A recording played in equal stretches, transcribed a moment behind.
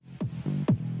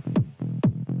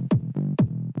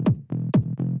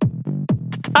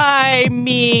I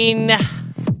mean...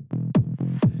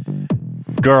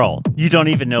 Girl, you don't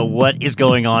even know what is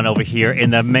going on over here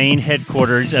in the main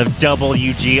headquarters of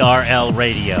WGRL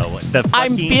Radio.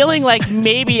 I'm feeling like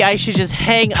maybe I should just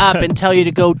hang up and tell you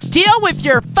to go deal with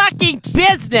your fucking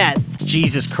business.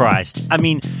 Jesus Christ. I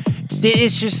mean,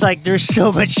 it's just like there's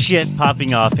so much shit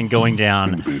popping off and going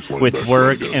down with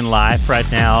work and life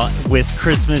right now, with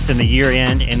Christmas and the year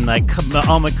end and like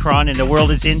Omicron and the world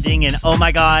is ending and oh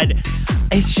my God.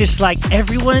 It's just like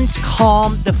everyone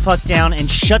calm the fuck down and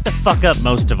shut the fuck up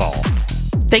most of all.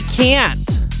 They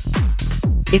can't.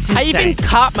 It's insane. I even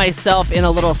caught myself in a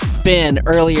little spin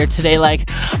earlier today like,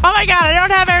 oh my God, I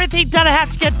don't have everything done I have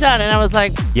to get done. And I was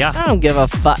like, yeah. I don't give a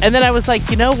fuck. And then I was like,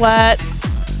 you know what?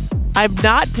 I'm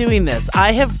not doing this.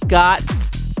 I have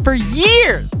for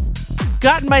years,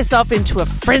 gotten myself into a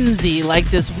frenzy like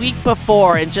this week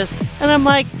before and I'm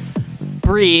like,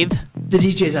 breathe. The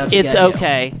DJ's out to It's get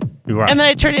okay. You. Right. And then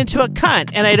I turn into a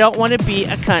cunt, and I don't want to be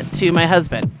a cunt to my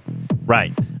husband.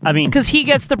 Right. I mean... Because he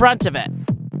gets the brunt of it.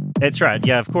 That's right.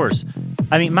 Yeah, of course.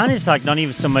 I mean, mine is like not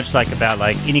even so much like about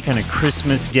like any kind of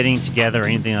Christmas getting together or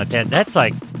anything like that. That's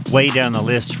like way down the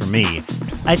list for me.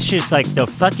 It's just like the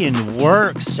fucking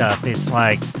work stuff. It's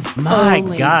like, my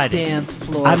Only God. dance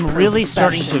floor I'm really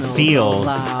starting to feel...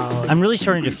 allowed. I'm really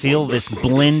starting to feel this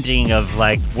blending of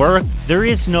like work. There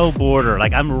is no border.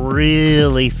 Like I'm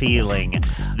really feeling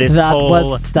this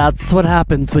whole... That's what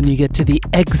happens when you get to the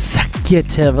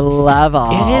executive level.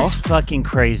 It is fucking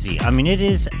crazy. I mean, it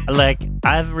is like,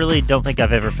 I really don't think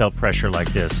I've ever felt pressure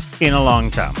like this in a long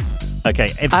time. Okay.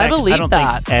 In fact, I believe I don't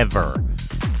that. think ever.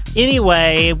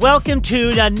 Anyway, welcome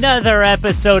to another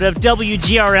episode of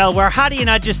WGRL where Heidi and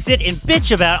I just sit and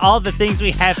bitch about all the things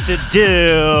we have to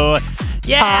do.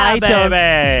 Yeah, baby.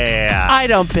 I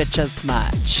don't bitch as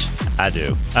much. I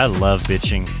do. I love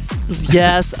bitching.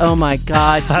 Yes. Oh my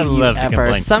God. Do I love you to ever?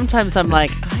 complain. Sometimes I'm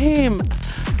like, I am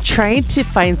trying to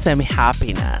find some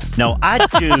happiness. No, I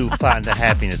do find the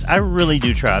happiness. I really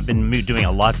do try. I've been doing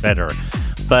a lot better.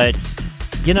 But,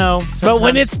 you know... But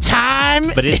when it's time...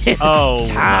 But it's oh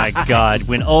time. My God.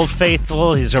 When Old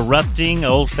Faithful is erupting,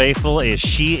 Old Faithful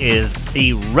she is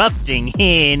erupting,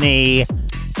 Henny.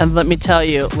 And let me tell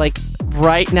you, like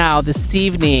right now, this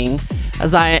evening,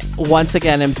 as I once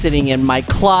again am sitting in my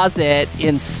closet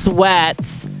in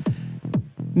sweats,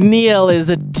 Neil is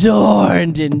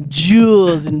adorned in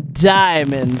jewels and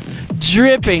diamonds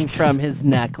dripping from his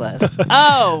necklace.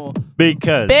 Oh,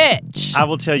 because bitch. I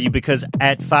will tell you, because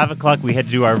at 5 o'clock we had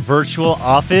to do our virtual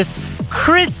office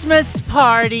Christmas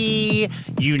party.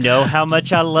 You know how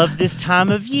much I love this time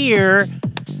of year.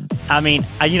 I mean,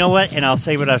 you know what? And I'll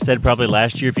say what I said probably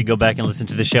last year if you go back and listen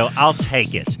to the show. I'll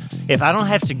take it. If I don't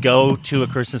have to go to a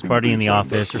Christmas party in the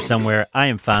office or somewhere, I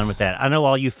am fine with that. I know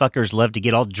all you fuckers love to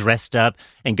get all dressed up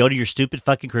and go to your stupid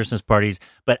fucking Christmas parties,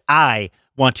 but I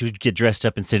want to get dressed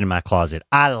up and sit in my closet.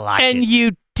 I like it. And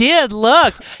you did.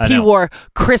 Look, he know. wore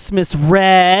Christmas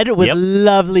red with Yep.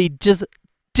 lovely,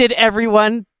 did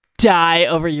everyone die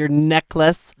over your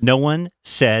necklace? No one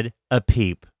said a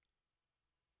peep.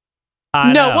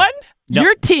 No one? No.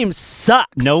 Your team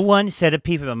sucks. No one said a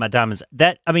peep about my diamonds.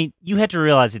 You have to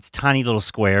realize it's tiny little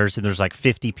squares, and there's like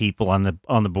 50 people on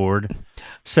the board,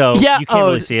 so Yeah, you can't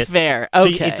really see it. Fair. So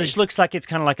Okay. it just looks like it's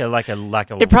kind of like a.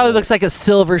 It probably looks like a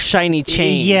silver shiny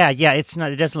chain. Yeah. It's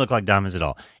not. It doesn't look like diamonds at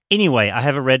all. Anyway, I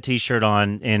have a red T-shirt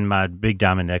on and my big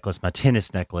diamond necklace, my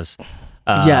tennis necklace.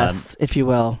 Yes, if you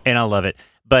will. And I love it.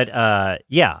 But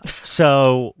yeah,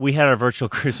 so we had our virtual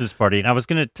Christmas party, and I was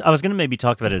gonna maybe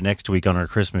talk about it next week on our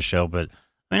Christmas show, but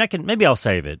I mean, maybe I'll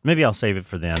save it. Maybe I'll save it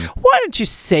for then. Why don't you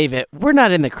save it? We're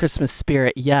not in the Christmas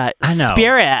spirit yet. I know.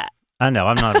 Spirit. I know,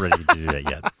 I'm not ready to do that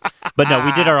yet. But no,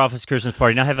 we did our office Christmas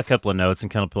party, and I have a couple of notes and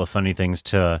kind of funny things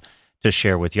to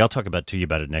share with you. I'll talk to you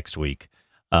about it next week.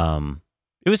 It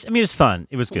was fun.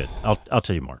 It was good. I'll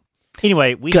tell you more.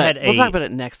 Anyway, we'll talk about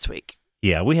it next week.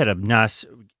 Yeah, we had a nice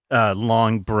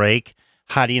long break.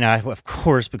 Heidi and I, of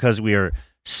course, because we are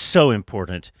so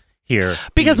important here.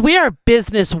 Because we are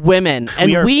business women,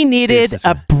 and we needed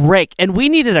a break, and we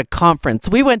needed a conference.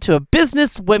 We went to a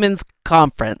business women's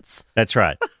conference. That's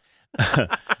right.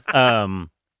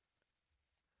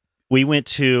 We went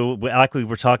to, like we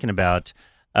were talking about,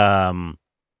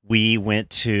 we went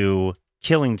to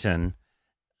Killington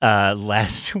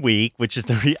last week, which is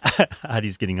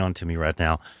Heidi's getting on to me right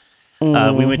now.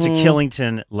 We went to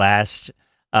Killington last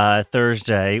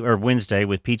Thursday or Wednesday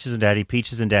with Peaches and Daddy.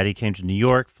 Peaches and Daddy came to New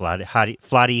York.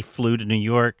 Flatty flew to New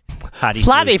York.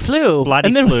 Flatty flew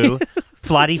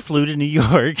to New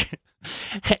York.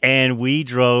 And we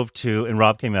drove to, and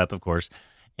Rob came up, of course,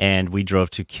 and we drove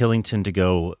to Killington to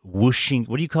go whooshing.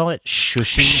 What do you call it?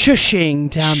 Shushing? Shushing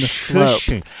down the slopes.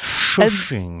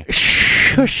 Shushing.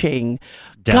 Shushing.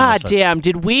 Down the God slopes. damn,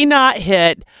 did we not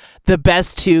hit the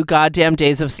best 2 goddamn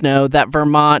days of snow that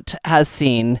Vermont has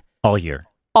seen All year.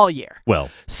 all year?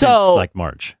 Well, So- since like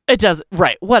March. It does,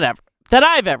 right, whatever, that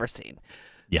I've ever seen.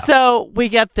 Yeah. So we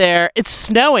get there. It's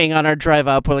snowing on our drive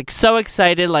up. We're like so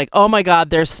excited, like, oh my God,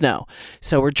 there's snow.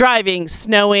 So we're driving,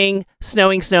 snowing.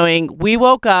 We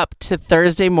woke up to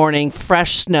Thursday morning,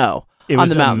 fresh snow It on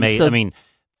was the mountain. amazing. So I mean,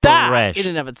 that fresh. in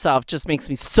and of itself just makes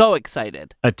me so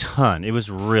excited. A ton. It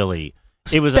was really,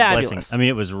 It's it was fabulous. a blessing. I mean,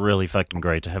 it was really fucking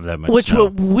great to have that much Which snow.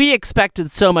 we expected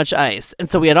so much ice. And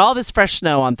so we had all this fresh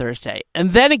snow on Thursday.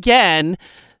 And then again,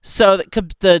 so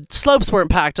the slopes weren't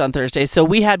packed on Thursday. So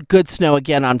we had good snow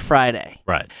again on Friday.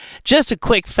 Right. Just a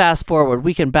quick fast forward.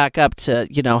 We can back up to,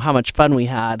 how much fun we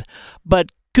had.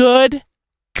 But good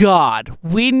God,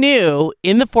 we knew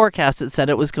in the forecast it said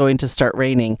it was going to start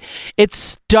raining. It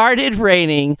started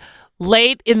raining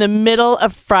late in the middle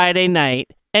of Friday night.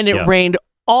 And it Yeah. rained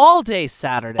all day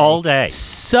Saturday. All day.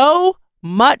 So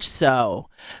much so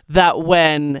that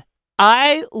when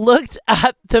I looked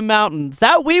at the mountains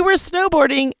that we were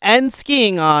snowboarding and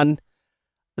skiing on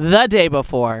the day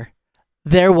before,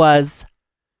 there was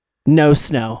no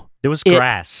snow. There was It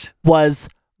grass. Was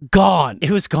gone.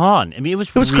 It was gone. I mean, it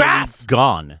was was really grass.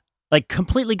 gone. Like,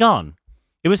 completely gone.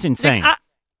 It was insane. I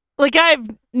have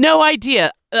no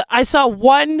idea. I saw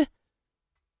one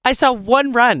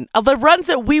run. The runs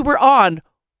that we were on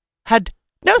had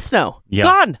no snow. Yeah.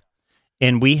 Gone.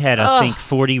 And we had, I Ugh. think,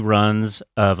 40 runs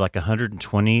of like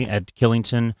 120 at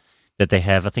Killington that they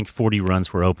have. I think 40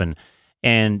 runs were open.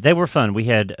 And they were fun. We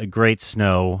had a great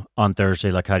snow on Thursday,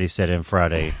 like Heidi said, and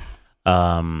Friday.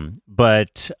 Yeah,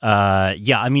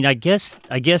 I mean, I guess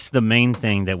the main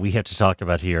thing that we have to talk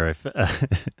about here, if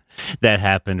that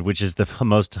happened, which is the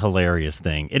most hilarious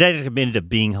thing. It ended up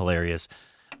being hilarious.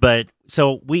 But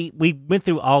so we went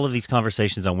through all of these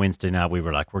conversations on Wednesday night. We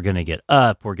were like, we're going to get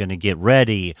up. We're going to get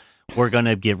ready. We're going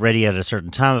to get ready at a certain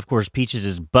time. Of course, Peaches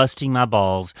is busting my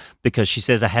balls because she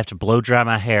says I have to blow dry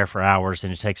my hair for hours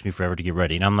and it takes me forever to get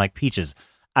ready. And I'm like, Peaches,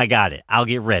 I got it. I'll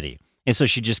get ready. And so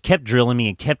she just kept drilling me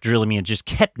and just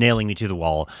kept nailing me to the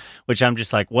wall, which I'm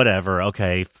just like, whatever.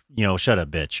 Okay. Shut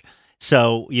up, bitch.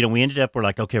 So, we ended up, we're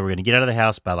like, okay, we're going to get out of the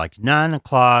house by like 9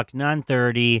 o'clock,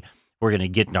 9:30. We're going to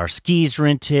get our skis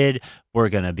rented. We're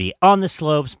going to be on the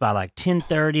slopes by like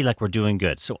 10:30, like we're doing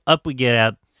good. So up we get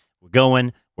up, we're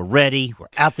going, we're ready, we're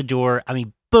out the door. I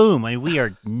mean, boom. I mean, we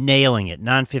are nailing it.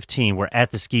 9:15, we're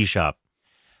at the ski shop.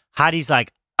 Heidi's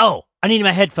like, oh, I need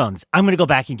my headphones. I'm going to go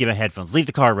back and get my headphones. Leave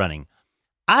the car running.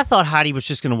 I thought Heidi was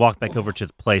just going to walk back over to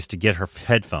the place to get her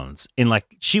headphones. And like,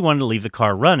 she wanted to leave the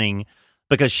car running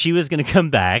because she was going to come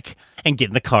back and get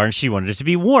in the car and she wanted it to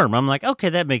be warm. I'm like, okay,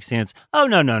 that makes sense. Oh,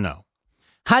 no.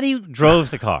 Heidi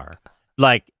drove the car.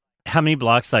 Like, how many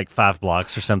blocks? Like 5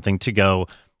 blocks or something to go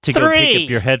pick up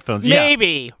your headphones.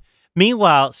 Maybe. Yeah.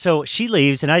 Meanwhile, so she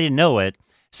leaves and I didn't know it.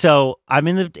 So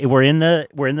we're in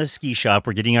the ski shop.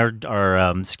 We're getting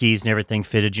our skis and everything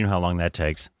fitted. You know how long that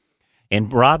takes.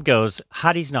 And Rob goes,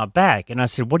 Heidi's not back. And I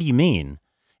said, what do you mean?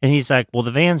 And he's like, well,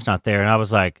 the van's not there. And I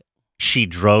was like, she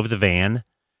drove the van?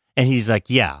 And he's like,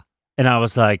 yeah. And I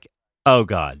was like, oh,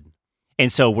 God.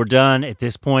 And so we're done at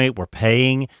this point. We're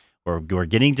paying. We're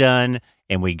getting done.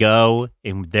 And we go.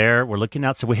 And there we're looking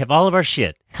out. So we have all of our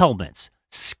shit. Helmets,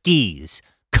 skis,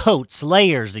 coats,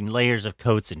 layers and layers of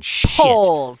coats and shit.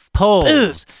 Poles.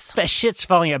 Boots. Shit's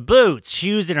falling out. Boots,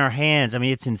 shoes in our hands. I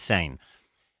mean, it's insane.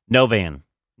 No van.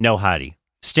 No Heidi.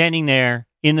 Standing there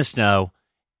in the snow,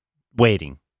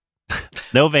 waiting.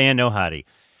 No van, no Heidi.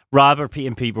 Robert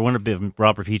Peaches, one of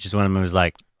them was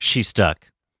like, she's stuck.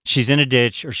 She's in a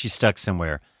ditch or she's stuck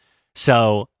somewhere.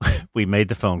 So we made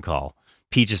the phone call.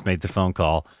 Peaches made the phone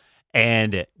call.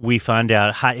 And we find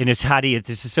out, and it's Heidi.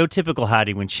 This is so typical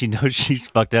Heidi when she knows she's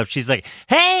fucked up. She's like,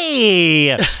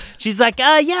 hey! She's like,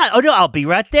 yeah. Oh, no, I'll be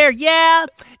right there. Yeah,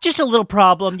 just a little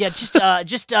problem. Yeah, yeah,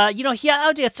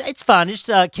 it's fine. Just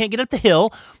can't get up the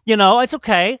hill. It's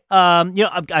okay.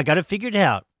 I got it figured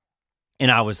out.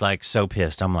 And I was like so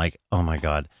pissed. I'm like, oh my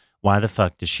God, why the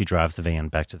fuck did she drive the van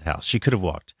back to the house? She could have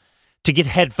walked to get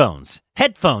headphones.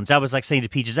 Headphones. I was like saying to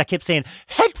Peaches, I kept saying,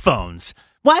 headphones.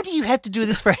 Why do you have to do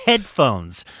this for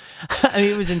headphones? I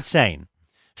mean, it was insane.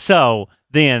 So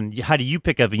then, how do you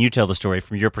pick up and you tell the story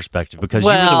from your perspective? Because you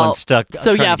were the one stuck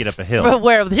trying to get up a hill.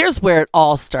 Here's where it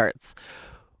all starts.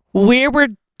 We were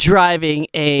driving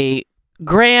a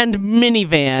grand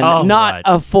minivan, not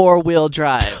a 4-wheel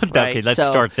drive. Right? Okay, let's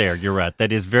start there. You're right.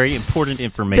 That is very important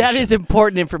information. That is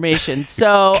important information.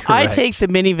 So I take the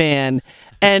minivan,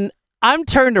 and I'm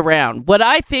turned around. What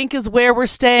I think is where we're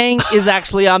staying is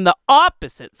actually on the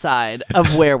opposite side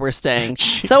of where we're staying.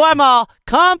 So I'm all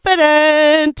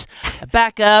confident.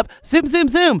 Back up, zoom, zoom,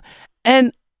 zoom.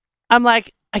 And I'm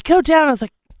like, I go down. I was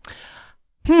like,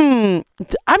 I'm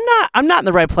not in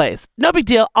the right place. No big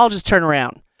deal. I'll just turn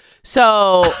around.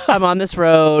 So I'm on this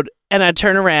road and I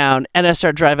turn around and I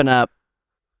start driving up.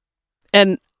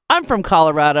 And I'm from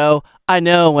Colorado. I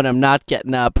know when I'm not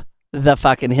getting up the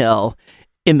fucking hill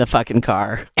in the fucking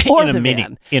car or in the a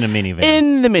van. In a minivan.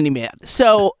 In the minivan.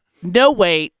 So no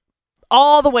weight,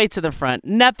 all the way to the front,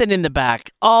 nothing in the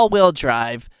back, front wheel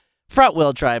drive,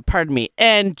 pardon me,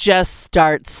 and just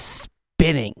start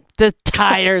spinning. The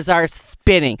tires are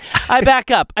spinning. I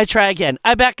back up. I try again.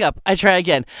 I back up. I try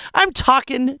again. I'm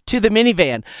talking to the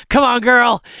minivan. Come on,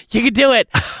 girl. You can do it.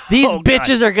 These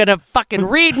bitches are going to fucking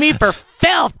read me for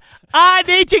filth. I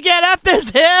need to get up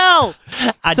this hill.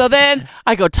 So then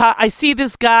I go I see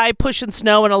this guy pushing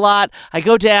snow in a lot. I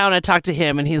go down, I talk to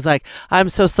him, and he's like, I'm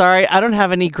so sorry. I don't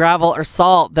have any gravel or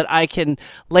salt that I can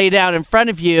lay down in front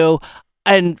of you.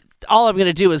 And all I'm going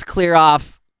to do is clear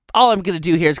off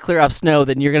snow,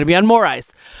 then you're going to be on more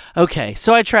ice. Okay,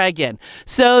 so I try again.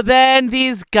 So then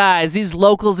these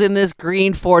locals in this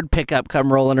green Ford pickup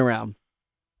come rolling around.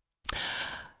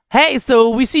 Hey, so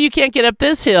we see you can't get up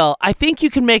this hill. I think you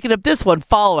can make it up this one.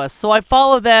 Follow us. So I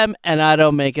follow them, and I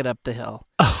don't make it up the hill.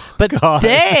 But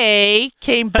they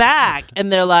came back,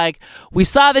 and they're like, we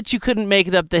saw that you couldn't make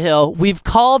it up the hill. We've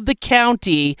called the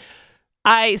county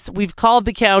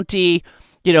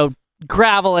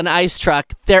gravel and ice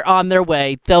truck. They're on their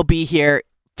way. They'll be here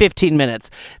 15 minutes.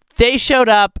 They showed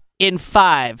up in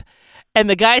 5. And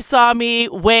the guy saw me,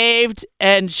 waved,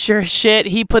 and sure shit,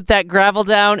 he put that gravel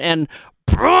down and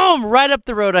boom, right up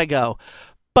the road I go.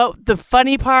 But the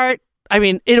funny part, I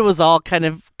mean, it was all kind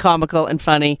of comical and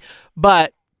funny,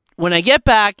 but when I get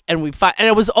back and and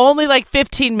it was only like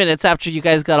 15 minutes after you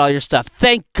guys got all your stuff.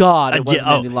 Thank God it wasn't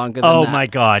any longer than that. Oh my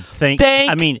God. Thank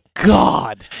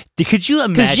God. Could you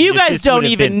imagine? Because you guys don't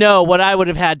even know what I would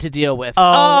have had to deal with.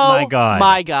 Oh my God.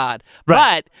 My God.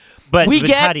 Right. But we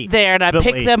get Heidi, there and I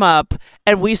pick them up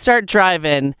and we start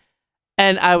driving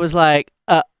and I was like,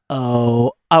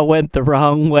 I went the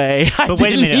wrong way. But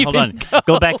wait a minute, hold on.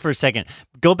 Go back for a second.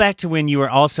 Go back to when you were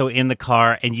also in the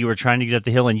car and you were trying to get up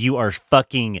the hill and you are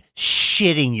fucking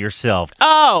shitting yourself.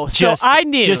 Oh, so I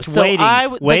knew. Just so waiting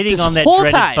on that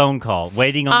dreaded phone call.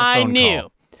 Waiting on the phone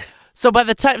call. So by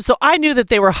the time, I knew that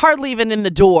they were hardly even in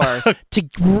the door to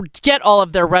get all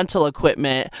of their rental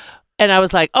equipment. And I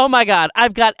was like, oh my God,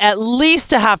 I've got at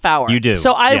least a half hour. You do.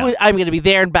 So I'm going to be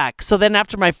there and back. So then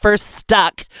after my first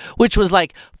stuck, which was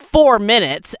like 4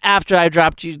 minutes after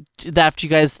after you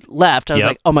guys left, I was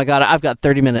like, oh my God, I've got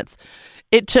 30 minutes.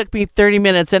 It took me 30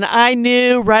 minutes and I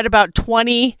knew right about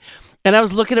 20. And I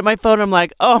was looking at my phone. I'm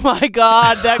like, oh my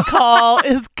God, that call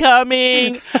is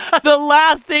coming. The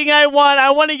last thing I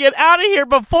want to get out of here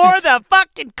before the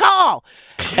fucking call.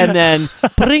 And then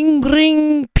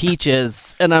bring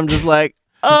peaches. And I'm just like,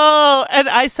 oh. And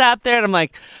I sat there and I'm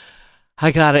like,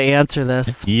 I got to answer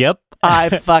this. Yep. I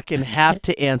fucking have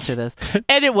to answer this.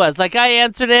 And it was like I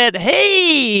answered it.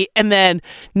 Hey. And then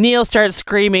Neil starts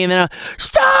screaming. And then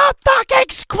stop fucking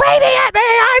screaming at me.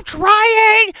 I'm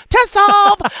trying to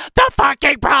solve the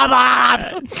fucking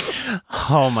problem.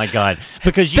 Oh my God.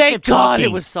 Because you Thank kept God talking.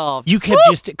 it was solved. You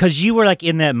kept because you were like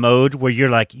in that mode where you're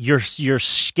like, you're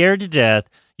scared to death.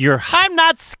 I'm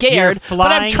not scared,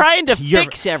 but I'm trying to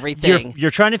fix everything. You're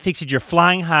trying to fix it. You're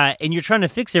flying high, and you're trying to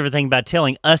fix everything by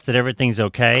telling us that everything's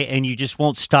okay, and you just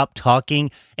won't stop talking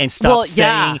and stop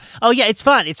saying, oh, yeah, it's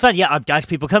fine. It's fine. Yeah, I've got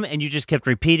people coming, and you just kept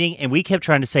repeating, and we kept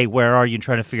trying to say, where are you, and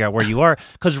trying to figure out where you are,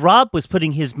 because Rob was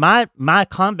putting my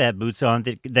combat boots on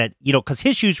that because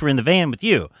his shoes were in the van with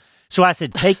you. So I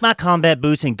said, take my combat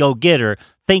boots and go get her,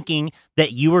 thinking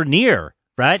that you were near.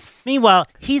 Right? Meanwhile,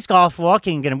 he's off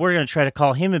walking, and we're going to try to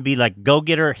call him and be like, go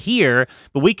get her here,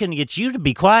 but we couldn't get you to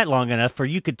be quiet long enough so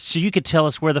you could tell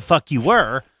us where the fuck you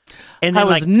were. And then I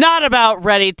was not about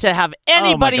ready to have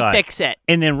anybody fix it.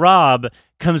 And then Rob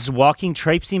comes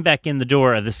traipsing back in the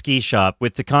door of the ski shop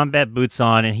with the combat boots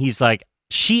on, and he's like,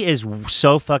 she is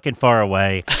so fucking far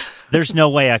away. There's no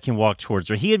way I can walk towards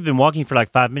her. He had been walking for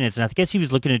like 5 minutes, and I guess he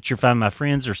was looking at your Find My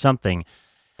Friends or something.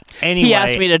 Anyway, he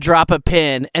asked me to drop a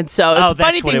pin. And so the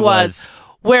funny thing was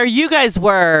where you guys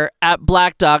were at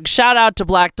Black Dog, shout out to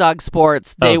Black Dog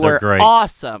Sports. They were great.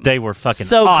 Awesome. They were fucking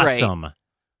so awesome. Great.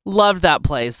 Loved that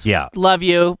place. Yeah. Love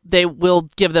you. We'll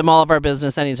give them all of our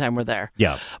business anytime we're there.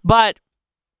 Yeah. But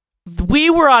we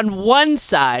were on one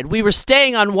side. We were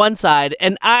staying on one side,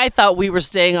 and I thought we were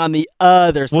staying on the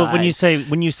other side. Well,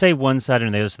 when you say one side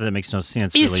and the other side, that makes no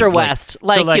sense. East really. or west,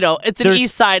 it's an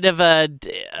east side of a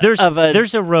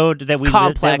there's a road that we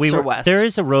complex or west. There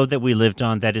is a road that we lived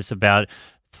on that is about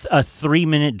a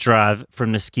 3-minute drive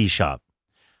from the ski shop.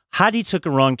 Heidi took a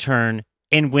wrong turn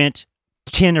and went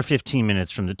 10 or 15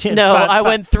 minutes from the 10. No, I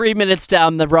went 3 minutes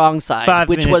down the wrong side,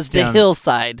 which was the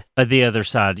hillside. The other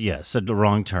side, yes, the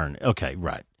wrong turn. Okay,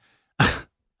 right.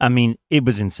 I mean, it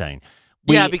was insane.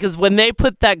 Yeah, because when they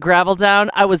put that gravel down,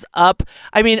 I was up.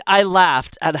 I mean, I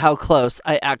laughed at how close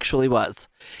I actually was.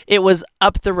 It was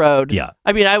up the road. Yeah.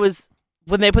 I mean,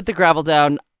 when they put the gravel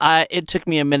down, it took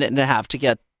me a minute and a half to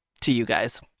get to you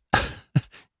guys.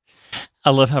 I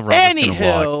love how Rob was going to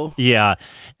walk. Anywho. Yeah.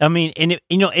 I mean, and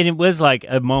it was like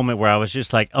a moment where I was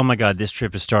just like, oh my God, this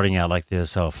trip is starting out like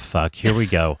this. Oh, fuck, here we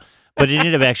go. But it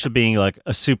ended up actually being like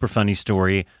a super funny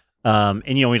story. And,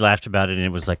 we laughed about it and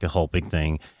it was like a whole big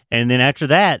thing. And then after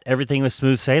that, everything was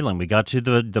smooth sailing. We got to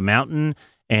the mountain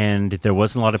and there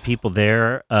wasn't a lot of people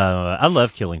there. I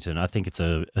love Killington. I think it's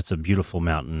a beautiful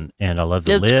mountain and I love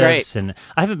the lifts. Great. And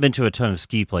I haven't been to a ton of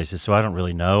ski places, so I don't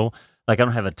really know. Like, I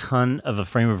don't have a ton of a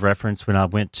frame of reference. When I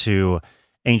went to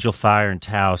Angel Fire in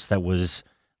Taos, that was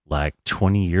like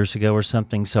 20 years ago or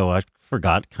something, so I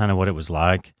forgot kind of what it was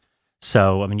like.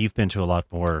 So, I mean, you've been to a lot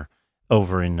more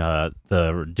over in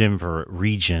the Denver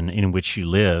region in which you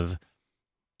live.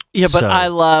 Yeah, but I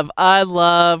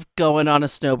love going on a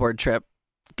snowboard trip.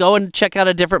 Go and check out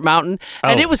a different mountain.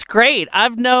 And it was great.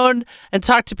 I've known and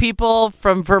talked to people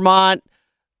from Vermont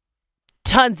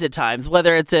tons of times,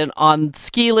 whether it's on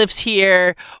ski lifts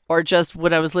here or just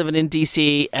when I was living in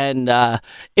DC, and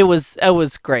it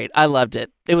was great. I loved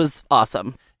it. It was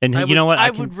awesome. And you know what? I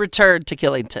would return to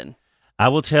Killington. I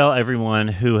will tell everyone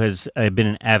who has been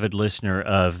an avid listener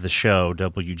of the show,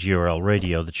 WGRL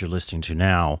Radio, that you're listening to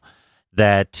now,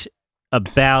 that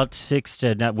about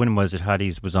when was it?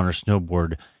 Heidi's was on her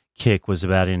snowboard kick was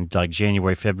about in like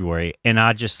January, February, and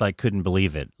I just like couldn't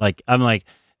believe it. Like, I'm like,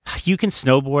 you can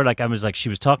snowboard. Like, I was like, she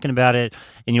was talking about it,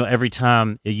 and every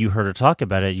time you heard her talk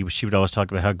about it, she would always talk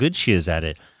about how good she is at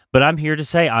it. But I'm here to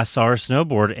say I saw her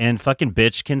snowboard, and fucking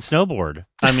bitch can snowboard.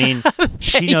 I mean,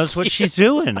 she knows what she's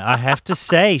doing. I have to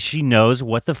say, she knows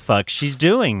what the fuck she's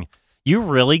doing. You're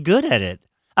really good at it.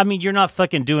 I mean, you're not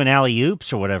fucking doing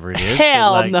alley-oops or whatever it is.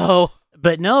 Hell no.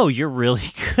 But no, you're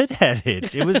really good at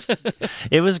it.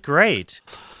 It was great.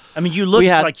 I mean, you looked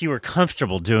like you were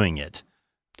comfortable doing it.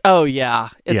 Oh, yeah.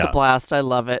 It's a blast. I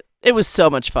love it. It was so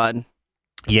much fun.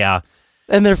 Yeah.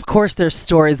 And of course, there's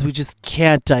stories we just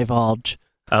can't divulge.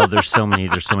 Oh, there's so many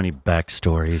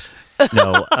backstories.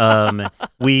 No,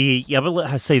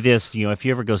 but I say this, if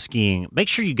you ever go skiing, make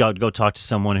sure you go talk to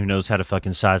someone who knows how to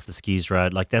fucking size the skis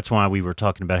right. Like, that's why we were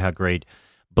talking about how great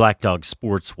Black Dog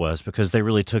Sports was, because they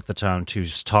really took the time to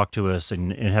just talk to us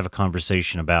and have a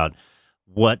conversation about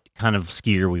what kind of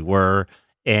skier we were.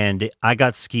 And I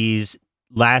got skis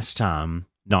last time,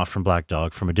 not from Black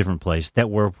Dog, from a different place, that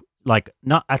were like,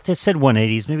 not, I said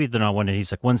 180s, maybe they're not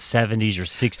 180s, like 170s or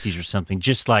 60s or something,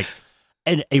 just like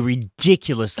a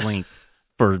ridiculous length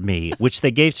for me, which they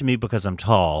gave to me because I'm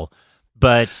tall.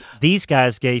 But these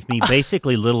guys gave me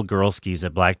basically little girl skis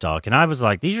at Black Dog, and I was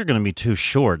like, these are going to be too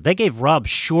short. They gave Rob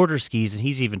shorter skis, and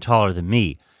he's even taller than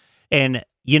me. And,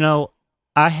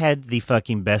 I had the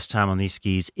fucking best time on these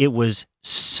skis. It was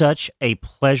such a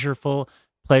pleasurable,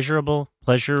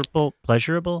 such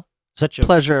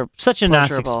a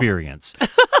nice experience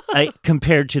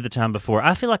compared to the time before.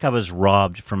 I feel like I was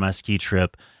robbed from my ski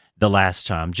trip the last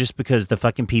time just because the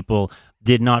fucking people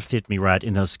did not fit me right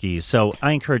in those skis. So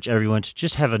I encourage everyone to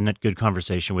just have a good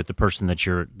conversation with the person that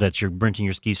you're renting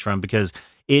your skis from, because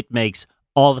it makes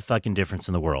all the fucking difference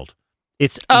in the world.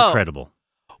 It's incredible.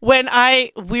 When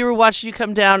we were watching you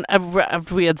come down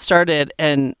after we had started,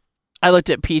 and I looked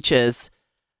at Peaches,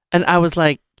 and I was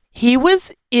like, he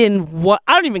was in what?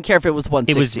 I don't even care if it was 160s.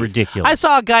 It was ridiculous. I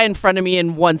saw a guy in front of me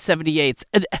in 178s,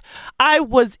 and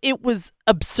it was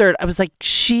absurd. I was like,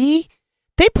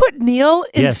 they put Neil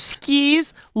in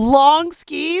skis, long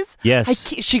skis. Yes.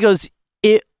 She goes,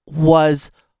 it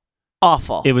was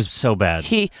awful. It was so bad.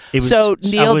 Neil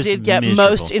did get miserable.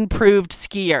 most improved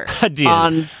skier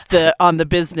on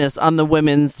the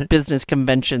women's business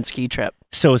convention ski trip.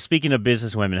 So speaking of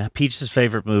business women, Peach's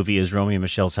favorite movie is Romeo and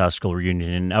Michelle's High School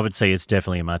Reunion, and I would say it's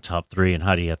definitely in my top 3. And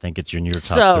Heidi, I think it's in your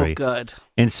top 3. So good.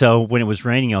 And so when it was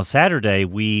raining on Saturday,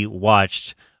 we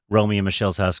watched Romeo and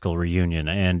Michelle's High School Reunion,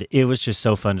 and it was just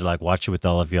so fun to watch it with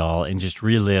all of y'all and just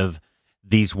relive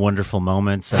these wonderful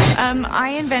moments. I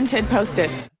invented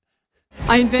Post-its.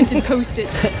 I invented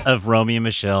Post-its. of Romeo and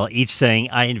Michelle, each saying,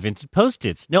 I invented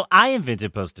Post-its. No, I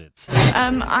invented Post-its.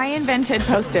 I invented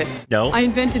Post-its. No, I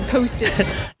invented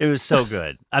Post-its. it was so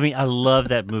good. I mean, I love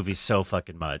that movie so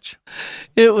fucking much.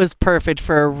 It was perfect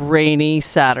for a rainy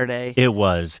Saturday. It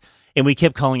was. And we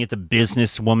kept calling it the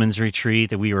businesswoman's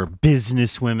retreat, that we were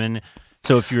businesswomen.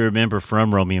 So if you remember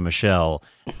from Romeo and Michelle,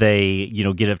 they,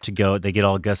 get up to go, they get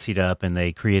all gussied up and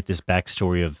they create this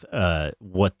backstory of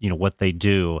what they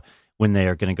do when they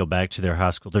are going to go back to their high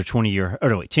school, their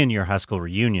 10-year high school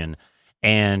reunion.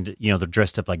 And, they're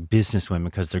dressed up like businesswomen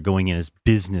because they're going in as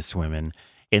businesswomen,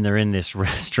 and they're in this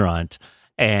restaurant,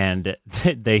 and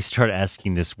they start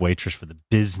asking this waitress for the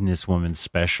businesswoman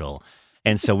special.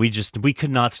 And so we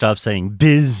could not stop saying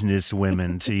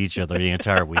businesswomen to each other the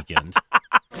entire weekend.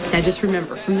 Now just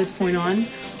remember, from this point on,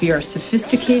 we are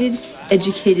sophisticated,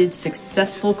 educated,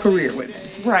 successful career women.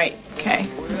 Right, okay.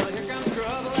 God,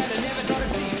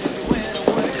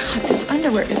 this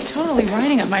underwear is totally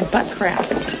riding up my butt crack.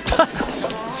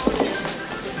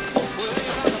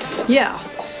 Yeah.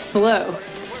 Hello.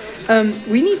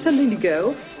 We need something to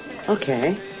go.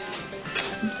 Okay.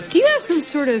 Do you have some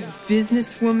sort of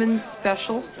businesswoman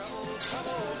special?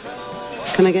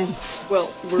 Come again?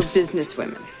 Well, we're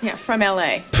businesswomen. Yeah, from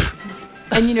L.A.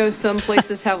 And some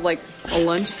places have like a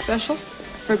lunch special.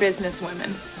 For business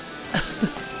women.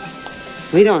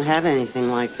 We don't have anything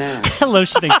like that. Hello,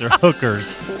 she thinks they're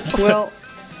hookers. Well,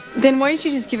 then why don't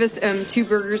you just give us 2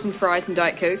 burgers and fries and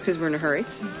Diet Cokes because we're in a hurry.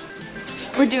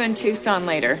 We're doing Tucson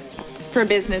later. For a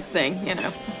business thing,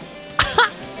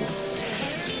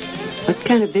 What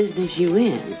kind of business you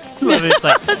in? Love it. It's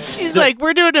like, She's like,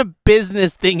 we're doing a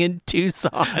business thing in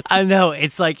Tucson. I know.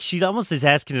 It's like she almost is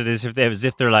asking it as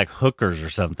if they're like hookers or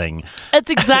something. That's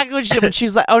exactly what she said. But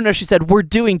she's like, oh no, she said, we're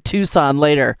doing Tucson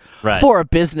later Right. for a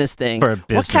business thing. For a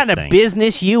business What kind thing. of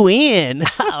business you in? Oh,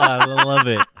 I love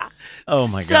it.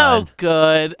 Oh my so God.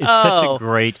 good. It's such a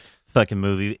great fucking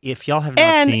movie. If y'all have not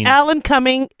And seen Alan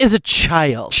Cumming is a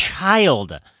child.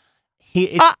 Child,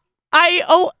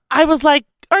 I was like,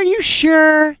 are you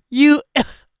sure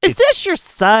is this your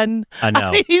son? I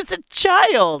know. mean, he's a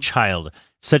child. Child.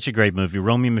 Such a great movie.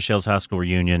 Romeo and Michelle's high school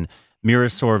reunion. Mira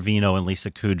Sorvino and Lisa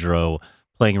Kudrow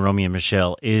playing Romeo and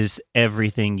Michelle is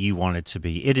everything you want it to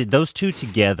be. Those two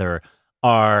together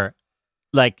are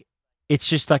like, it's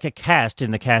just like a cast,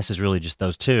 and the cast is really just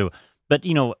those two. But,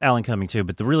 Alan Cumming too,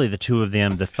 but really the two of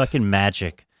them, the fucking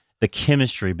magic, the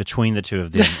chemistry between the two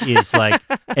of them is like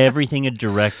everything a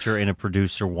director and a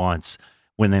producer wants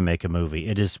when they make a movie.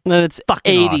 It is And it's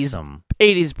fucking 80s, awesome.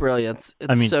 80s brilliance.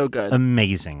 It's so good.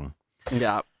 Amazing.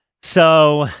 Yeah.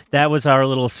 So that was our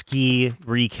little ski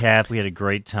recap. We had a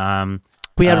great time.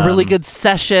 We had really good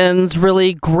sessions,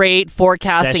 really great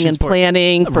forecasting Sessions and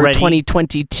planning for ready.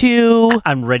 2022.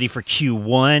 I'm ready for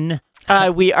Q1.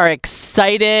 We are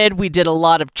excited. We did a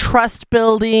lot of trust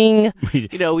building. We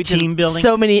Team did building.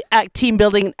 so many team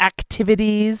building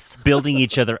activities. Building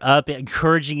each other up,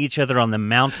 encouraging each other on the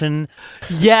mountain.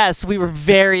 Yes, we were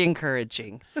very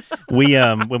encouraging. We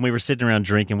when we were sitting around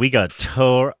drinking, we got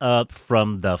tore up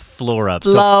from the floor up.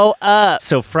 Blow up.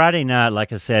 So Friday night,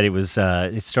 like I said,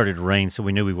 it started to rain, so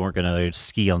we knew we weren't going to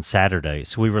ski on Saturday.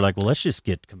 So we were like, well, let's just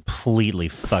get completely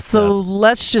fucked So up.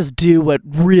 let's just do what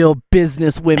real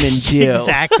business women do.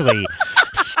 Exactly.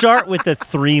 Start with the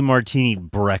 3 martini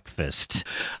breakfast.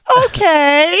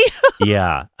 Okay.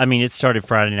 Yeah. I mean, it started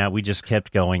Friday night. We just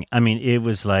kept going. I mean, it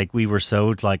was like we were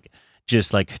so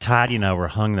just like Toddy and I were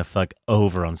hung the fuck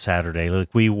over on Saturday.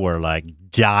 Like we were like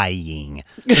dying.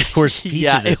 Of course,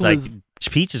 Peaches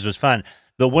Peaches was fun.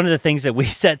 But one of the things that we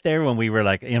sat there when we were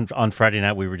like on Friday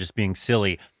night, we were just being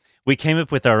silly. We came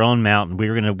up with our own mountain.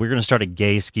 We're gonna start a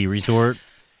gay ski resort,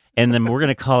 and then we're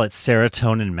gonna call it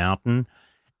Serotonin Mountain,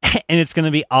 and it's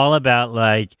gonna be all about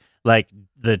like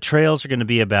the trails are gonna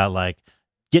be about like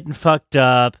getting fucked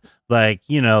up, like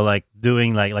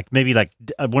doing like maybe like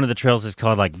one of the trails is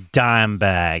called like Dime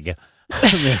Bag.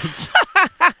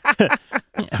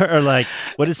 Or like,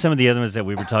 what is some of the other ones that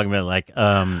we were talking about? Like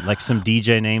some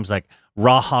DJ names like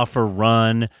Rawhofer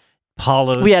Run,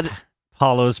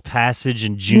 Paulo's Passage,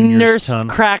 and Junior's Nurse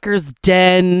Tunnel. Cracker's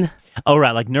Den. Oh,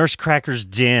 right, like Nurse Cracker's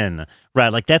Den. Right,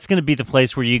 like that's going to be the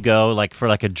place where you go like for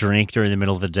like a drink during the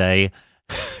middle of the day.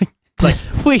 Like,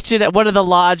 We should. One of the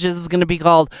lodges is going to be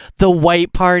called the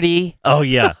White Party. oh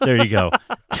yeah, there you go.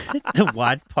 The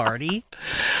White Party.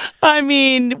 I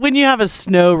mean, when you have a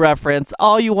snow reference,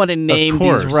 all you want to name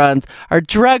these course. runs are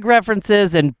drug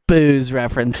references and booze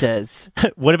references.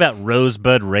 What about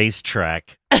Rosebud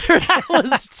Racetrack? That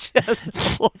was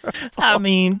just horrible. I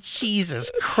mean,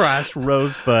 Jesus Christ,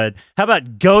 Rosebud. How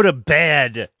about Go to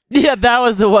Bed? Yeah, that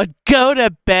was the one. Go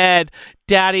to bed,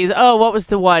 daddies. Oh, what was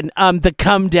the one? The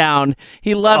come down.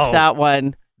 He loved that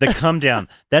one. The come down.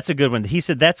 That's a good one. He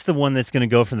said that's the one that's going to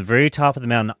go from the very top of the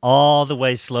mountain all the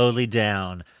way slowly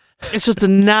down. It's just a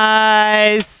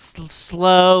nice,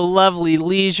 slow, lovely,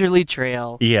 leisurely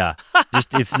trail. Yeah.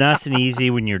 Just it's nice and easy.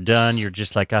 When you're done, you're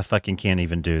just like, I fucking can't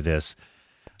even do this.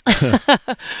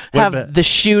 Have the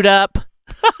shoot up.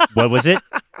 What was it?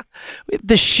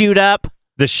 The shoot up.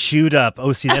 The shoot up.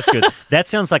 Oh, see, that's good. That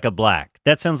sounds like a black.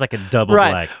 That sounds like a double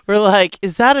black. We're like,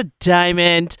 is that a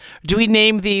diamond? Do we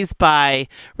name these by,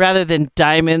 rather than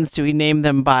diamonds, do we name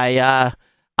them by,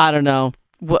 I don't know,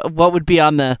 what would be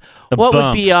on the,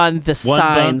 would be on the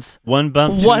signs? One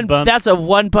bump, two bumps. That's a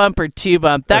one bump or two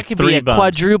bump. That could be a bumps.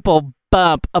 Quadruple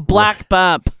bump, a black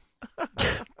bump.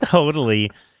 Totally.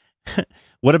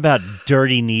 What about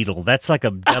dirty needle? That's like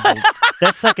a double.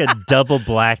 That's like a double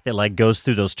black that like goes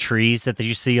through those trees that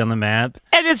you see on the map.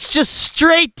 And it's just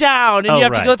straight down, and you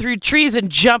have to go through trees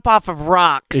and jump off of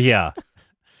rocks. Yeah.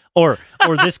 Or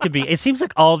this could be. It seems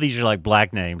like all these are like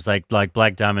black names, like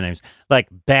black diamond names, like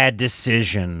Bad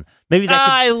Decision. Maybe that.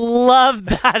 I love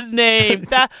that name.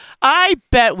 I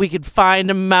bet we could find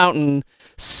a mountain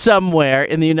somewhere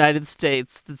in the United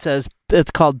States that says it's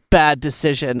called Bad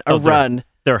Decision. Run.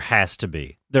 There has to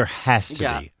be. There has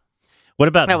to be. What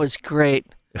about that? Was great.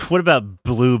 What about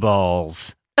blue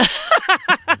balls?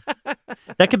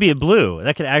 That could be a blue.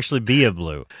 That could actually be a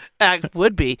blue. That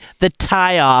would be the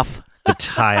tie off. The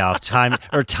tie off,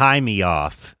 tie me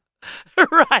off.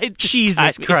 Right.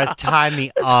 Jesus Christ, tie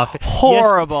me off.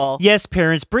 Horrible. Yes,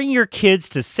 parents, bring your kids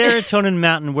to Serotonin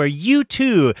Mountain where you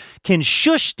too can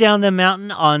shush down the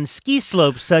mountain on ski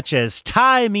slopes such as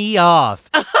Tie Me Off,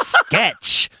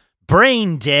 Sketch,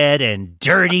 Brain Dead, and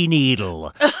Dirty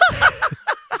Needle.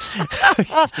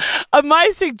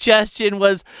 My suggestion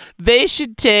was they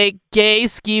should take Gay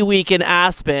Ski Week in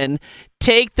Aspen,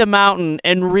 take the mountain,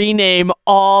 and rename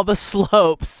all the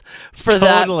slopes for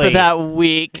that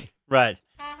week. Right.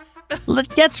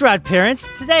 That's right, parents.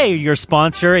 Today, your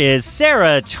sponsor is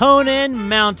Serotonin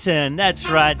Mountain. That's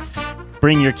right.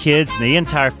 Bring your kids and the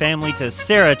entire family to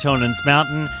Serotonin's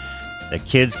Mountain. The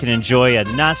kids can enjoy a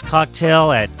nice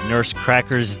cocktail at Nurse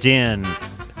Cracker's Den,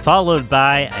 followed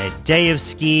by a day of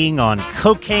skiing on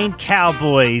Cocaine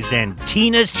Cowboys and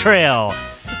Tina's Trail,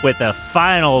 with a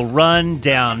final run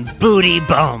down Booty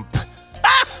Bump.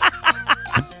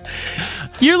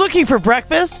 You're looking for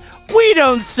breakfast? We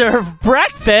don't serve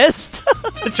breakfast.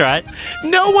 That's right.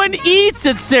 No one eats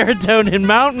at Serotonin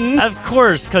Mountain. Of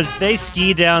course, because they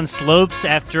ski down slopes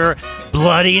after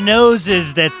bloody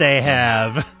noses that they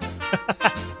have.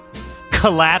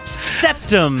 Collapsed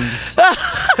septums.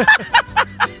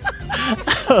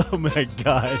 Oh my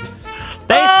God.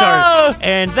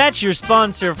 And that's your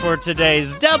sponsor for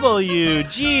today's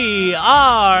WGRL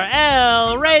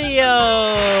Radio.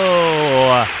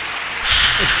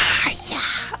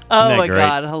 Oh my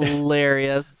God,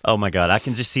 hilarious. Oh my God, I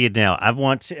can just see it now.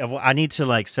 I need to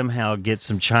like somehow get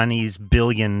some Chinese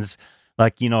billions,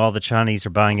 like, you know, all the Chinese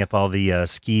are buying up all the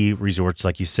ski resorts,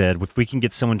 like you said. If we can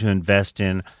get someone to invest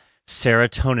in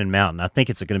Serotonin Mountain, I think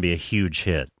it's going to be a huge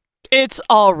hit. It's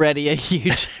already a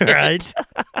huge hit. Right?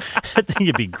 I think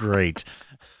it'd be great.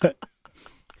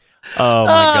 Oh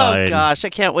my God. Oh gosh, I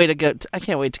can't wait to go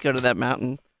to that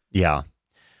mountain. Yeah.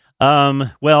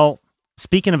 Well,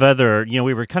 speaking of other, you know,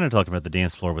 we were kind of talking about the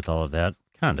dance floor with all of that,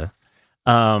 kind of.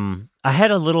 I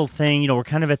had a little thing, you know, we're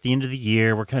kind of at the end of the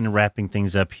year. We're kind of wrapping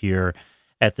things up here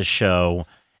at the show.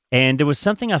 And there was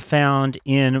something I found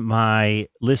in my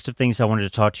list of things I wanted to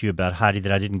talk to you about, Heidi,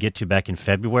 that I didn't get to back in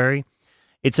February.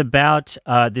 It's about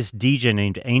this DJ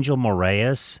named Angel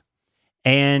Moraes.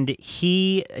 And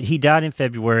he died in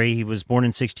February. He was born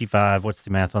in 65. What's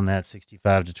the math on that?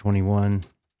 65 to 21?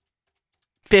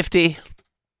 50.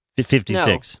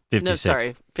 56. No. 56. No,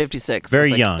 sorry, 56.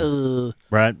 Very young. Ugh.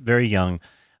 Right? Very young.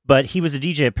 But he was a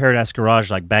DJ at Paradise Garage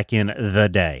like back in the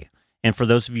day. And for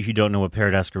those of you who don't know what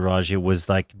Paradise Garage, it was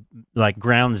like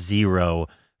ground zero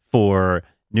for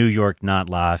New York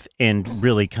nightlife and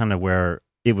really kind of where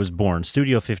it was born.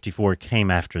 Studio 54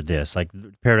 came after this. Like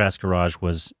Paradise Garage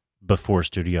was before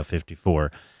Studio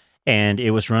 54. And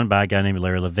it was run by a guy named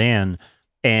Larry Levan.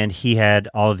 And he had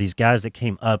all of these guys that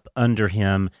came up under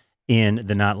him in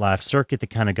the nightlife circuit that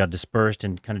kind of got dispersed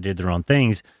and kind of did their own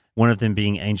things. One of them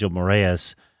being Angel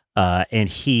Moraes. And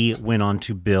he went on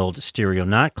to build Stereo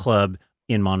Nightclub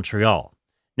in Montreal.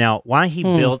 Now, why he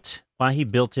built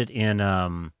it in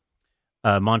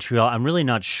Montreal, I'm really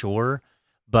not sure.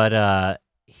 But I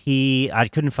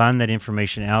couldn't find that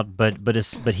information out. But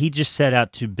he just set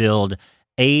out to build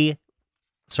a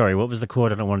sorry, what was the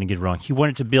quote? I don't want to get it wrong. He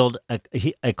wanted to build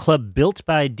a club built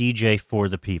by a DJ for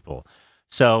the people.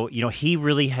 So, he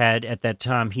really had, at that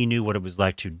time, he knew what it was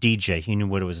like to DJ. He knew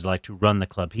what it was like to run the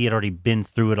club. He had already been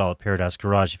through it all at Paradise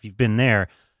Garage. If you've been there,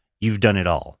 you've done it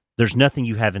all. There's nothing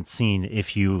you haven't seen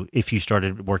if you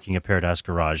started working at Paradise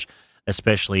Garage,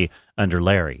 especially under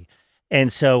Larry.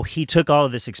 And so he took all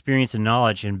of this experience and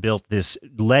knowledge and built this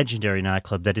legendary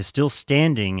nightclub that is still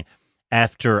standing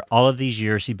after all of these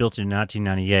years. He built it in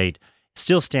 1998,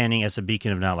 still standing as a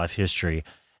beacon of nightlife history.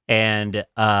 And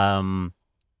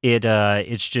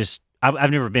it's just,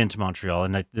 I've never been to Montreal,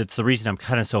 and that's the reason I'm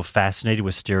kind of so fascinated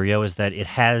with stereo, is that it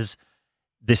has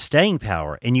this staying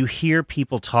power. And you hear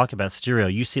people talk about stereo.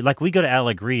 You see, like, we go to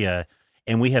Alegria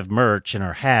and we have merch and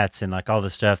our hats and like all the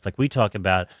stuff like we talk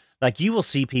about. Like, you will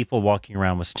see people walking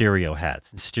around with stereo hats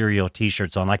and stereo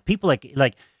t-shirts on. Like, people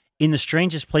like in the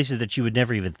strangest places that you would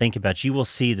never even think about, you will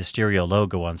see the stereo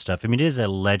logo on stuff. I mean, it is a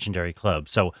legendary club.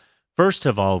 So first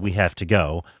of all, we have to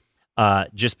go.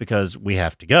 Just because we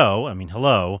have to go. I mean,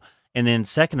 hello. And then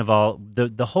second of all,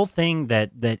 the whole thing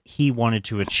that he wanted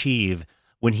to achieve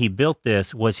when he built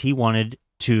this was he wanted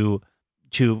to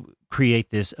create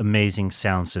this amazing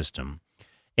sound system.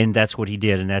 And that's what he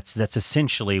did. And that's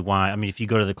essentially why, I mean, if you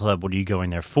go to the club, what are you going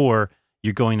there for?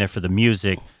 You're going there for the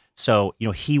music. So,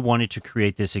 he wanted to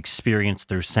create this experience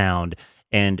through sound.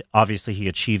 And obviously he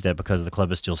achieved that because the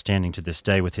club is still standing to this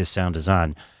day with his sound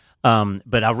design.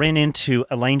 But I ran into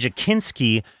Elaine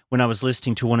Jakinski when I was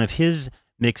listening to one of his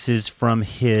mixes from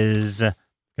his,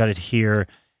 got it here,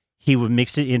 he would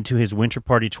mix it into his Winter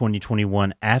Party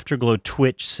 2021 Afterglow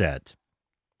Twitch set.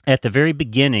 At the very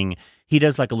beginning, he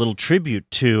does like a little tribute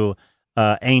to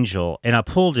Angel, and I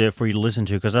pulled it for you to listen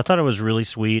to because I thought it was really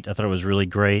sweet. I thought it was really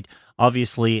great.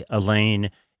 Obviously, Elaine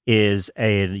is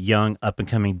a young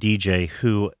up-and-coming DJ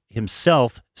who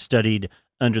himself studied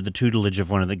under the tutelage of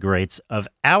one of the greats of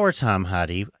our time,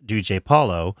 Heidi, DJ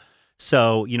Paulo.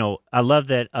 So, I love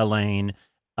that Elaine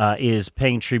is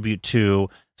paying tribute to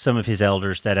some of his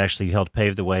elders that actually helped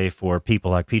pave the way for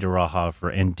people like Peter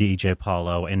Rauhofer and DJ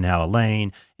Paulo, and now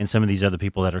Elaine, and some of these other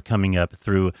people that are coming up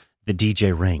through the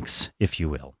DJ ranks, if you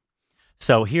will.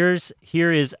 So here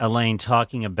is Elaine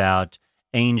talking about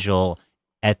Angel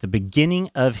at the beginning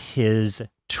of his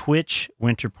Twitch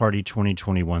Winter Party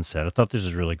 2021 set. I thought this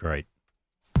was really great.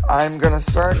 I'm going to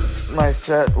start my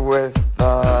set with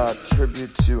a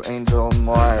tribute to Angel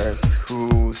Moraes,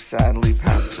 who sadly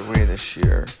passed away this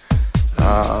year.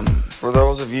 For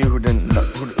those of you who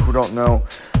don't know,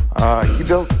 he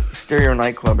built Stereo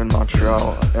Nightclub in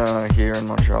Montreal, here in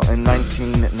Montreal, in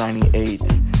 1998.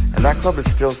 And that club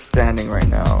is still standing right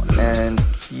now. And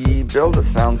he built a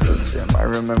sound system, I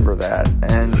remember that.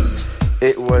 And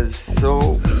it was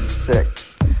so sick.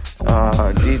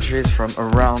 DJs from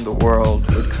around the world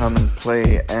would come and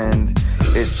play, and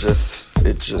it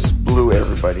just blew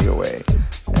everybody away.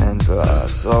 And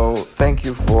so thank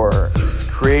you for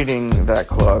creating that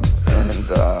club, and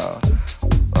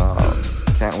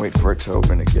can't wait for it to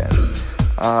open again.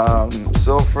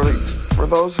 So for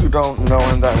those who don't know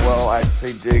him that well, I'd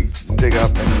say dig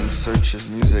up and search his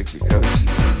music, because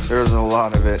there's a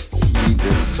lot of it. He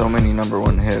did so many number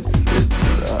one hits.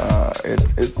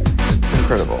 It's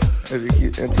incredible.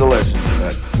 It's a legend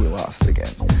that we lost again.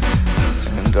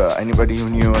 And anybody who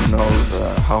knew him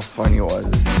knows how fun he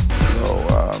was.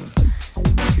 So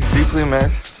he's deeply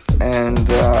missed. And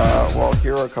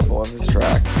here are a couple of his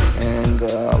tracks. And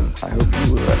I hope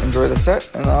you enjoy the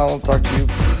set. And I'll talk to you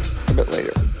a bit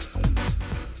later.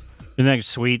 Isn't that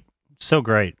sweet? So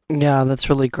great. Yeah, that's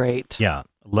really great. Yeah,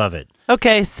 love it.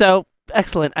 Okay, so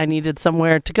excellent. I needed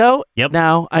somewhere to go. Yep.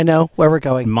 Now I know where we're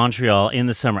going. Montreal in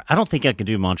the summer. I don't think I could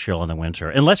do Montreal in the winter,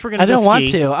 unless we're going to go ski. I don't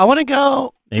want to. I want to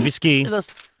go. Maybe ski.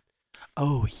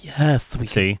 Oh, yes. We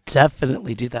can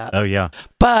definitely do that. Oh, yeah.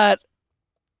 But,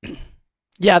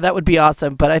 yeah, that would be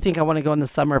awesome. But I think I want to go in the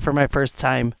summer for my first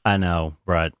time. I know,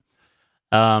 right.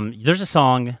 There's a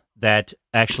song that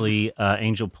actually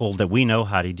Angel pulled that we know,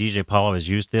 Heidi. DJ Paulo has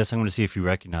used this. I'm going to see if you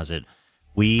recognize it.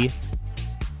 We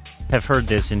have heard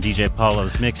this in DJ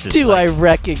Paulo's mixes. Do I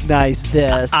recognize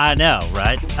this? I know,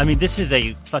 right? I mean, this is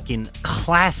a fucking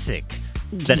classic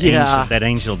that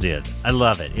Angel did. I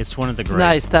love it. It's one of the great.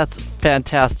 Nice. That's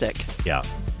fantastic. Yeah.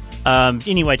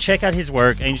 Anyway, check out his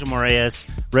work, Angel Moraes.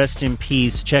 Rest in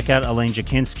peace. Check out Elaine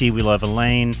Jakinski. We love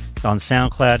Elaine on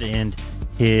SoundCloud, and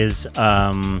his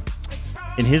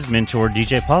mentor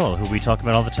DJ Paulo, who we talk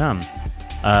about all the time.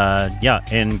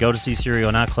 And go to see Stereo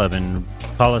Nightclub and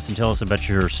call us and tell us about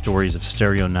your stories of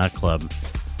Stereo Nightclub.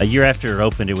 A year after it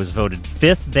opened, it was voted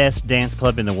 5th best dance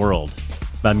club in the world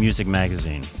by Music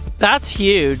Magazine. That's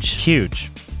huge.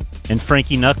 Huge. And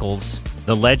Frankie Knuckles,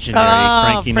 the legendary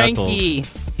Frankie Knuckles. Frankie.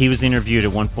 He was interviewed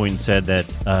at one point and said that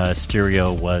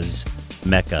stereo was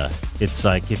Mecca. It's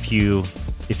like if you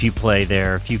play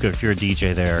there, if you're a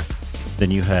DJ there,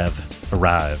 then you have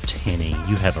arrived, Henny.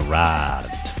 You have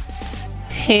arrived.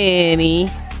 Henny.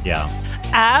 Yeah.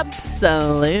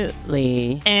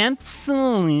 Absolutely.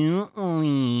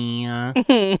 Absolutely.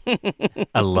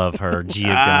 I love her, Gia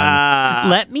Gunn.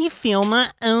 Let me feel my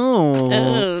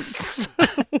oats.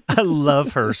 I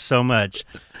love her so much.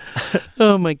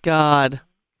 Oh my God.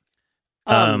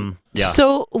 Yeah.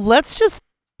 So let's just.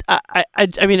 I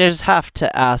mean, I just have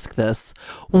to ask this.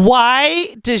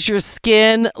 Why does your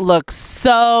skin look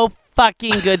so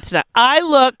fucking good tonight? I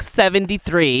look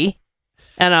 73,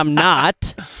 and I'm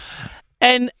not.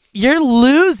 And you're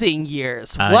losing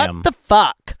years. What the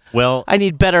fuck? Well, I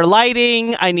need better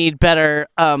lighting. I need better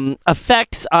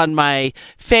effects on my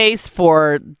face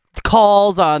for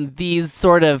calls on these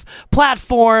sort of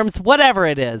platforms, whatever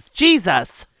it is.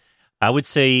 Jesus. I would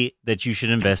say that you should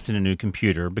invest in a new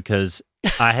computer because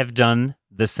I have done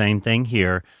the same thing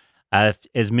here.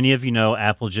 As many of you know,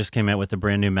 Apple just came out with a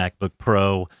brand new MacBook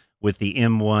Pro with the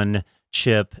M1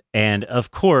 chip. And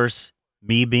of course,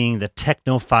 me being the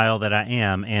technophile that I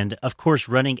am, and of course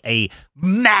running a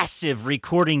massive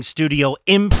recording studio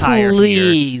empire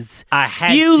Please. here, I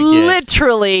had You to get...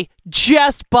 literally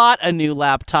just bought a new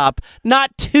laptop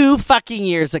not 2 fucking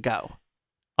years ago.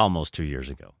 Almost 2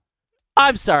 years ago.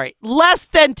 I'm sorry, less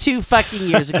than 2 fucking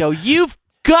years ago. You've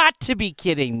got to be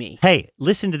kidding me. Hey,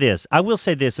 listen to this. I will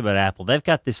say this about Apple. They've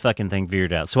got this fucking thing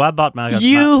figured out. So I bought my...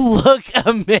 Look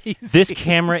amazing. This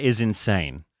camera is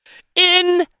insane.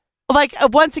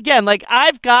 Once again,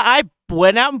 I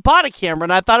went out and bought a camera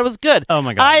and I thought it was good. Oh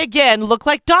my God. I again look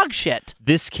like dog shit.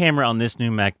 This camera on this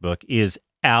new MacBook is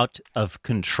out of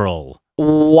control.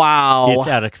 Wow. It's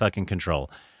out of fucking control.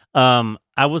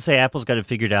 I will say Apple's got it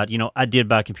figured out. You know, I did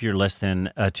buy a computer less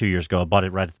than 2 years ago. I bought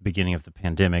it right at the beginning of the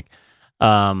pandemic.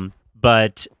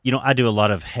 But, you know, I do a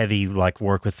lot of heavy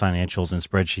work with financials and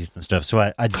spreadsheets and stuff.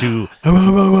 So I do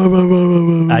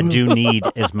need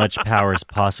as much power as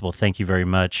possible. Thank you very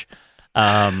much.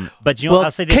 But, you know,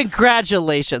 I'll say this.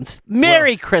 Congratulations.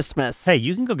 Merry Christmas. Hey,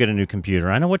 you can go get a new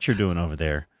computer. I know what you're doing over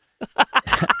there.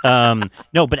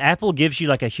 No, but Apple gives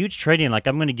you a huge trade-in. I'm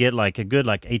going to get a good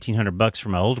 $1,800 for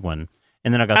my old one.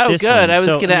 And then I got this one. I was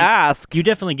going to ask. You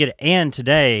definitely get it. And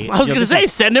today... I was going to say,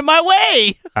 send it my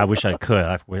way. I wish I could.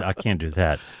 I can't do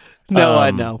that. No, I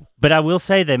know. But I will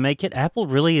say they make it... Apple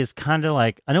really is kind of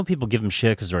I know people give them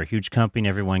shit because they're a huge company and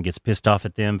everyone gets pissed off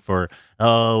at them for,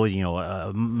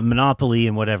 monopoly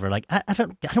and whatever. I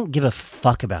don't give a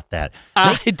fuck about that.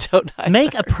 I don't either.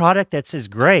 Make a product that's as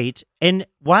great, and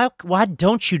why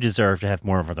don't you deserve to have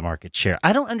more of the market share?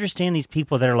 I don't understand these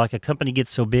people that are a company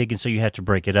gets so big and so you have to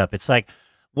break it up. It's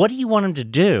what do you want them to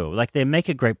do? They make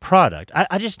a great product.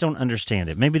 I just don't understand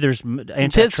it. Maybe there's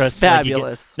antitrust. It's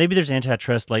fabulous. Maybe there's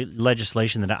antitrust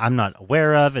legislation that I'm not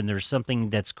aware of, and there's something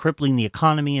that's crippling the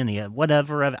economy and the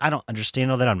whatever. I don't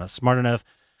understand all that. I'm not smart enough.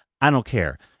 I don't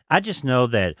care. I just know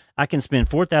that I can spend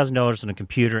 $4,000 on a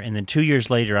computer, and then 2 years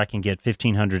later I can get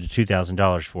 $1,500 to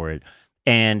 $2,000 for it,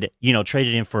 and trade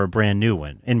it in for a brand new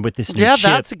one. And with this new chip,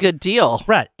 that's a good deal,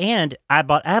 right? And I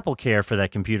bought Apple Care for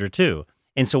that computer too.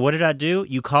 And so what did I do?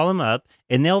 You call them up,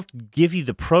 and they'll give you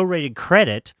the prorated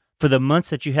credit for the months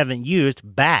that you haven't used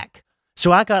back.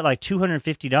 So I got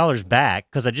 $250 back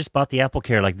because I just bought the Apple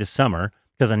Care this summer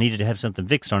because I needed to have something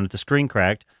fixed on it. The screen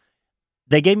cracked.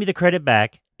 They gave me the credit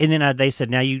back, and then they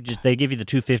said, now they give you the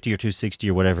 $250 or $260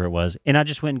 or whatever it was. And I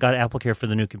just went and got Apple Care for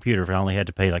the new computer. I only had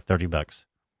to pay $30.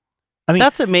 I mean,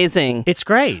 that's amazing. It's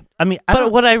great. I mean,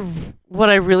 what I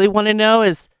really want to know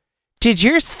is, did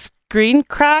your screen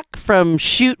crack from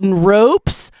shooting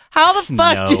ropes? How the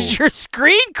fuck did your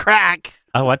screen crack?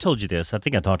 Oh, I told you this. I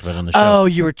think I talked about it on the show. Oh,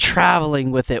 you were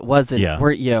traveling with it, weren't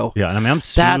you? Yeah, and I mean, I'm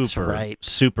That's right.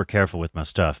 super careful with my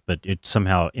stuff, but it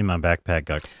somehow in my backpack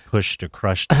got pushed or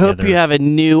crushed I together. hope you have a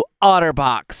new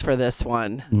OtterBox for this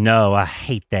one. No, I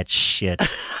hate that shit.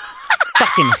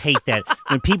 Fucking hate that.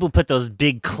 When people put those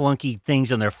big clunky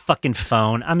things on their fucking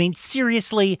phone. I mean,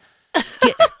 seriously,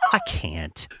 I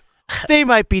can't. They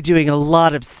might be doing a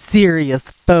lot of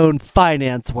serious phone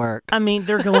finance work. I mean,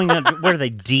 they're going on, what are they,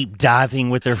 deep diving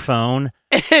with their phone?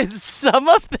 Some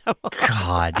of them.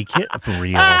 God, you can't, for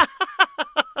real.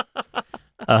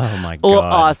 Oh my God. Well,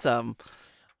 awesome.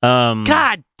 Um,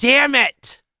 God damn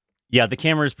it. Yeah, the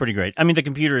camera is pretty great. I mean, the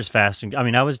computer is fast. I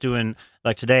mean, I was doing,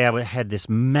 today I had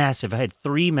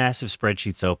 3 massive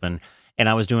spreadsheets open, and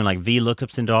I was doing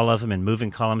VLOOKUPs into all of them and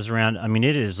moving columns around. I mean,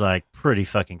 it is pretty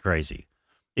fucking crazy.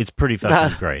 It's pretty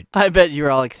fucking great. I bet you're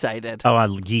all excited. Oh, I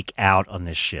geek out on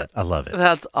this shit. I love it.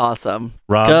 That's awesome.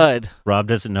 Rob, Good. Rob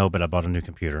doesn't know, but I bought a new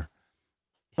computer.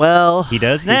 Well, He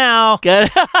does now.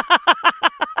 good.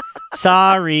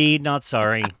 Sorry, not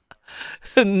sorry.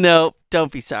 Nope.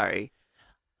 Don't be sorry.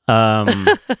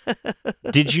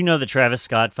 Did you know that Travis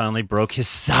Scott finally broke his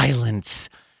silence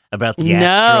about the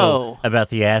No.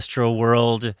 Astro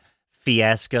World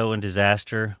fiasco and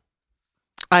disaster?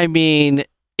 I mean,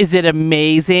 is it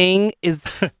amazing? Is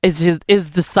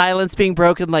the silence being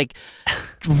broken like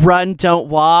run, don't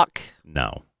walk?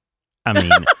 No, I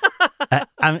mean,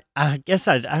 I guess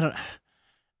I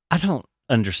don't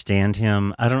understand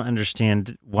him. I don't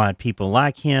understand why people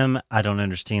like him. I don't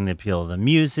understand the appeal of the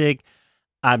music.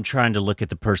 I'm trying to look at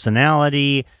the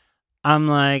personality. I'm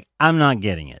like, I'm not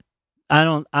getting it.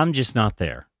 I'm just not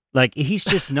there. Like, he's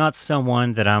just not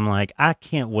someone that I'm like, I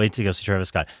can't wait to go see Travis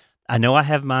Scott. I know I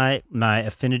have my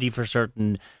affinity for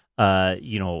certain,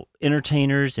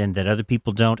 entertainers, and that other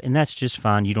people don't, and that's just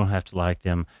fine. You don't have to like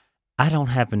them. I don't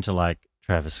happen to like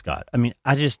Travis Scott. I mean,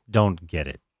 I just don't get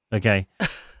it. Okay.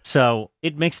 So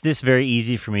it makes this very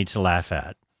easy for me to laugh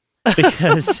at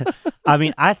because, I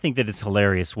mean, I think that it's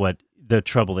hilarious what the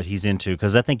trouble that he's into,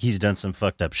 because I think he's done some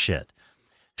fucked up shit.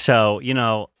 So, he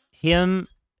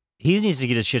needs to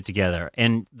get his shit together.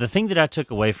 And the thing that I took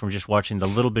away from just watching the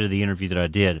little bit of the interview that I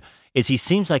did is he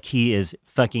seems like he is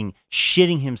fucking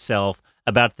shitting himself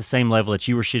about the same level that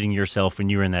you were shitting yourself when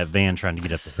you were in that van trying to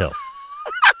get up the hill.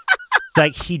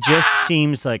 Like, he just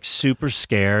seems like super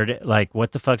scared, like,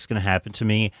 what the fuck's going to happen to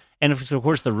me? And of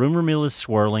course, the rumor mill is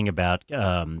swirling about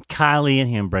Kylie and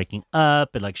him breaking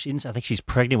up. And, like, I think she's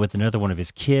pregnant with another one of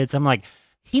his kids. I'm like,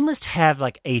 he must have,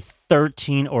 like, a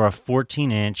 13 or a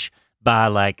 14-inch by,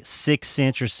 like,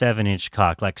 6-inch or 7-inch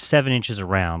cock, like 7 inches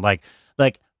around. Like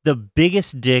the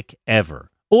biggest dick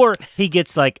ever. Or he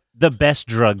gets, like, the best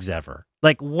drugs ever.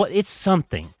 Like, what? It's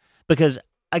something. Because,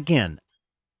 again,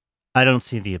 I don't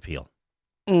see the appeal.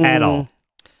 At all.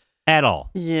 At all.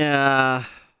 Yeah.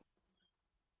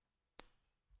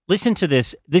 Listen to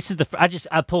this. This is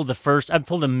I pulled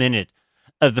a minute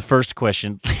of the first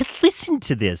question. Listen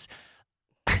to this.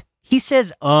 He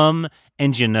says, and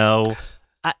a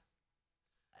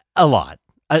lot.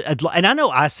 And I know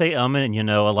I say and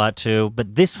a lot too,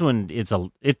 but this one it's a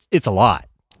lot.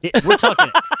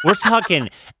 We're talking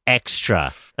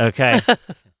extra, okay?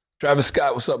 Travis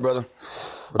Scott, what's up, brother?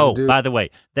 By the way,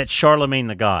 that's Charlemagne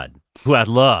the God, who I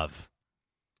love.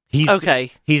 He's a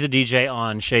DJ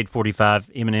on Shade 45,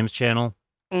 Eminem's channel.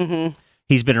 Mm-hmm.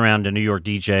 He's been around a New York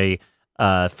DJ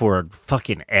for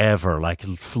fucking ever, like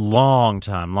long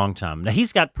time. Now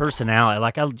he's got personality.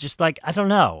 I don't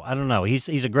know.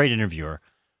 He's a great interviewer.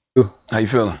 How you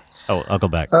feeling? Oh, I'll go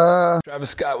back.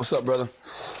 Travis Scott, what's up, brother?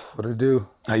 What it do?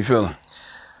 How you feeling?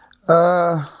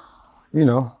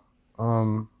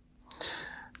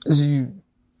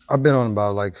 I've been on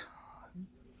about like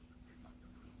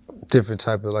different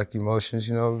type of like emotions,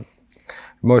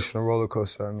 emotional roller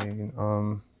coaster. I mean,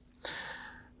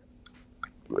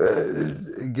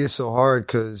 it gets so hard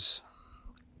because,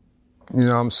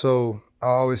 I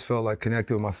always felt like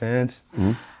connected with my fans.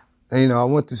 Mm-hmm. And, I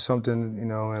went through something,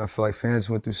 and I feel like fans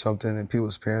went through something and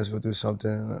people's parents went through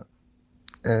something.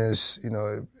 And it's, it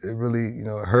really, it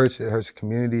hurts. It hurts the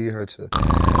community. It hurts the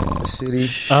city.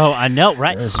 Oh, I know,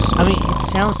 right? Just, I mean, it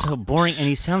sounds so boring, and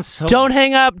he sounds so... Don't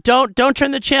hang up. Don't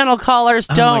turn the channel, callers.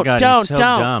 Oh Don't, my God, don't, he's so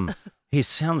don't. dumb. He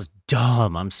sounds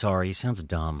dumb. I'm sorry. He sounds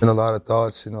dumb. and a lot of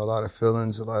thoughts, a lot of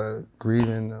feelings, a lot of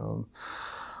grieving.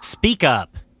 Speak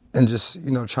up. And just,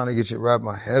 trying to get wrap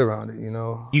my head around it,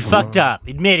 You fucked up.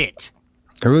 Admit it.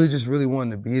 I really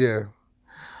wanted to be there.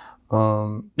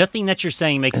 Nothing that you're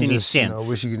saying makes and any just, sense.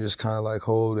 Wish you could just kind of like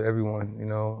hold everyone,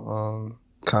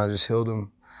 kind of just heal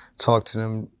them, talk to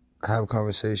them, have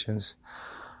conversations.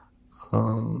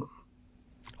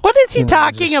 What is he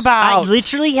talking I about?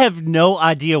 literally have no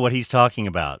idea what he's talking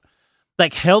about.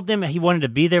 Like, held them. He wanted to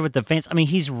be there with the fans. I mean,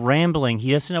 he's rambling.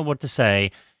 He doesn't know what to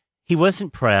say. He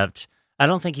wasn't prepped. I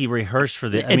don't think he rehearsed for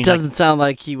the. It doesn't sound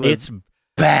like he was. It's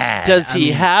bad. Does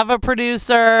he have a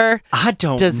producer? I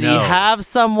don't know. Does he have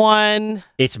someone?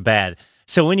 It's bad.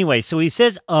 So anyway, he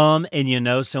says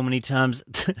and so many times.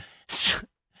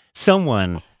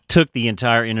 Someone took the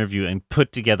entire interview and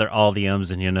put together all the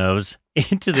ums and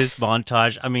into this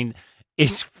montage. I mean,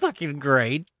 it's fucking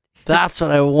great. That's what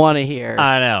I want to hear.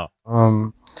 I know.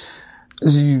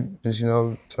 So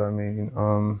I mean,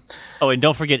 Oh, and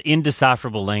don't forget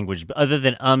indecipherable language. But other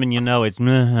than and it's. I'm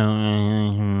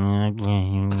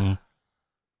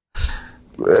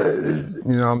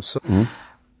so. Mm-hmm.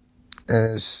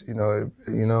 And it's,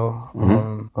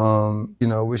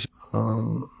 wish,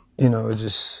 you know, it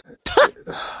just,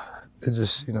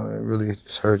 you know, it really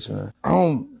just hurts. And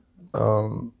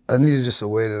I needed just a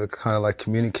way to kind of like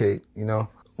communicate, you know.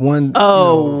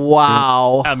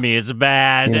 Wow. I mean, it's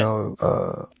bad.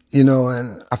 You know,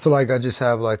 and I feel like I just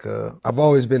have like I've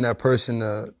always been that person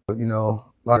to, you know,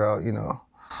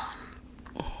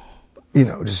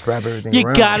 just wrap everything You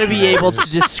around. gotta be able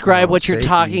to describe what you're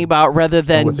talking about rather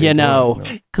than, what they're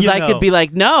doing. Because I could be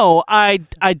like, no, I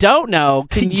don't know.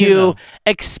 Can you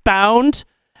expound?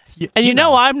 And you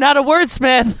know, I'm not a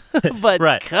wordsmith, but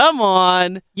Right. come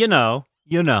on. You know.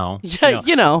 Yeah,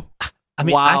 I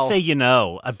mean, Wow. I say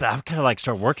I've kind of like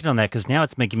start working on that because now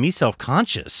it's making me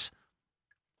self-conscious.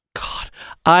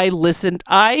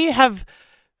 I have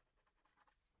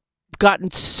gotten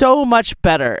so much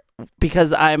better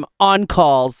because I'm on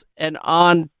calls and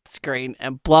on screen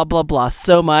and blah, blah, blah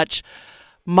so much.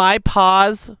 My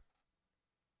pausing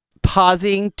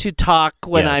to talk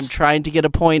when Yes. I'm trying to get a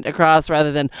point across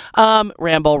rather than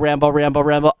ramble.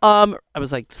 I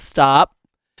was like, stop.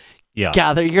 Yeah.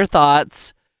 Gather your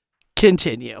thoughts.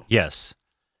 Continue. Yes.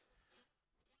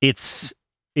 It's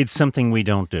something we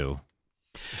don't do.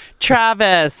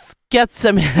 Travis, get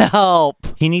some help.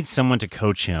 He needs someone to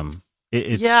coach him.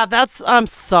 I'm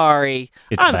sorry.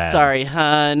 It's I'm bad. sorry,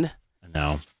 hun.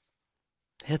 No.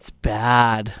 It's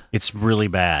bad. It's really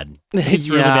bad. It's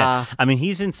really Yeah. bad. I mean,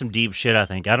 he's in some deep shit, I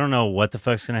think. I don't know what the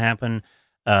fuck's going to happen.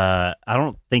 I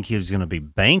don't think he's going to be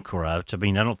bankrupt. I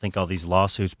mean, I don't think all these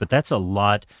lawsuits, but that's a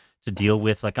lot to deal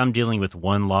with. Like, I'm dealing with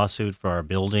one lawsuit for our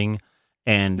building,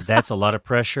 and that's a lot of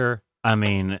pressure. I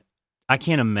mean, I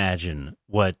can't imagine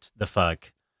what the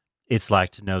fuck it's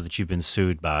like to know that you've been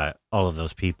sued by all of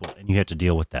those people, and you have to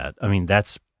deal with that. I mean,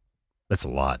 that's a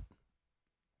lot.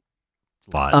 It's a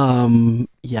lot.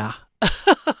 Yeah.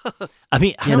 I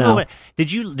mean, I You don't know. know. What,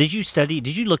 did you study?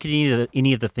 Did you look at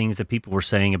any of the things that people were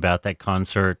saying about that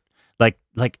concert? Like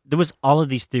there was all of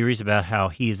these theories about how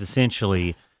he is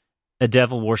essentially a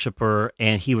devil worshiper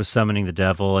and he was summoning the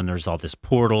devil, and there's all this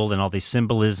portal and all this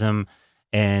symbolism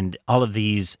and all of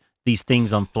these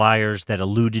things on flyers that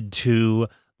alluded to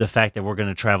the fact that we're going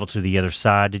to travel to the other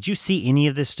side. Did you see any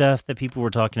of this stuff that people were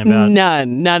talking about?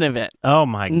 None of it. Oh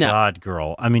my No. God,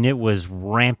 girl. I mean, it was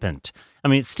rampant. I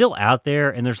mean, it's still out there,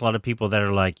 and there's a lot of people that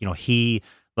are like, he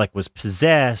like was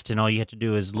possessed, and all you have to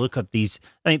do is look up these.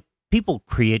 I mean, people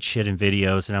create shit in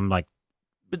videos, and I'm like,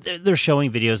 but they're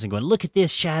showing videos and going, look at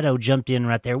this shadow jumped in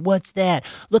right there. What's that?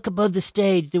 Look above the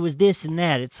stage. There was this and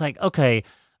that. It's like, okay,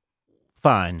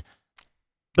 fine.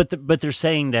 But they're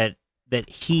saying that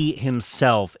he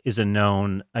himself is a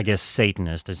known, I guess,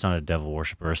 Satanist. It's not a devil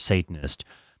worshiper, a Satanist.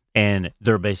 And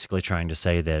they're basically trying to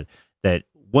say that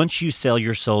once you sell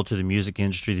your soul to the music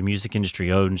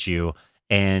industry owns you.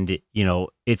 And,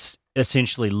 it's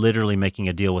essentially literally making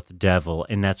a deal with the devil.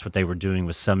 And that's what they were doing,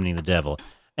 was summoning the devil.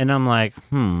 And I'm like,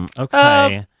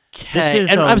 okay. This is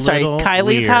And a I'm sorry, little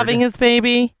Kylie's weird. having his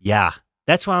baby? Yeah.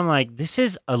 That's why I'm like, this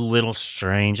is a little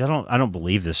strange. I don't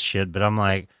believe this shit, but I'm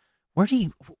like,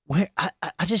 I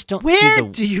just don't see Where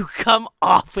do you come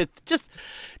off with? Just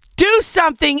do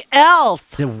something else.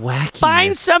 the wackiness.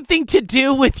 Find something to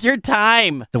do with your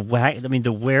time. The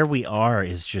where we are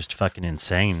is just fucking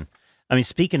insane. I mean,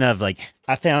 speaking of, like,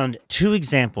 I found 2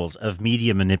 examples of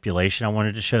media manipulation I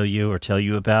wanted to show you or tell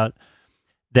you about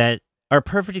that are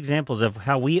perfect examples of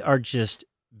how we are just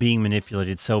being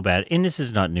manipulated so bad. And this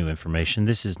is not new information.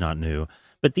 This is not new.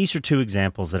 But these are 2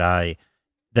 examples that I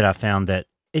found that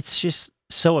it's just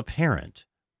so apparent.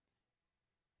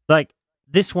 Like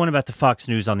this one about the Fox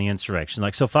News on the insurrection.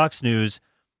 Like, so Fox News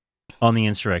on the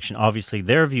insurrection, obviously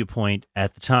their viewpoint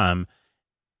at the time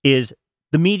is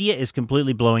the media is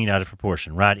completely blowing it out of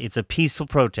proportion, right? It's a peaceful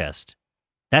protest.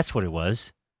 That's what it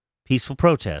was. Peaceful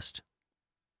protest.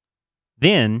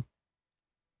 Then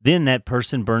that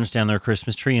person burns down their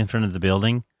Christmas tree in front of the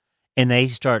building, and they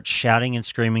start shouting and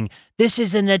screaming, "This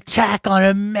is an attack on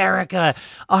America.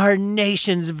 Our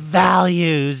nation's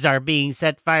values are being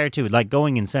set fire to," like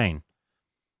going insane.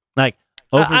 Like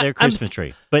over their Christmas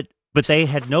tree. But they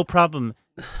had no problem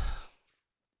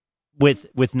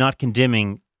with not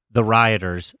condemning the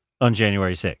rioters on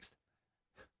January 6th.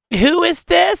 Who is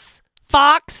this?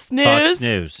 Fox News? Fox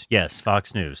News. Yes,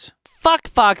 Fox News. Fuck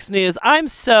Fox News. I'm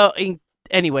so...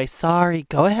 Anyway, sorry.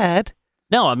 Go ahead.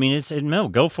 No, I mean, no,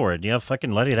 go for it. Fucking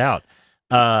let it out.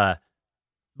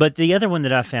 But the other one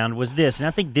that I found was this, and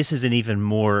I think this is an even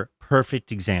more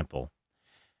perfect example.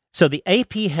 So the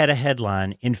AP had a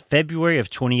headline in February of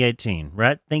 2018,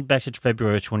 right? Think back to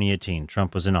February of 2018.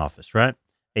 Trump was in office, right?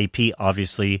 AP,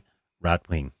 obviously, right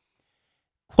wing.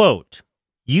 Quote,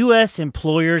 U.S.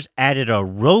 employers added a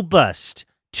robust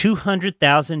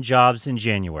 200,000 jobs in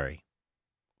January.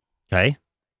 Okay.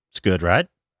 It's good, right?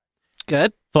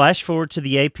 Good. Flash forward to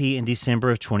the AP in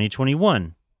December of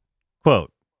 2021.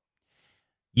 Quote,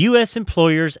 U.S.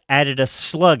 employers added a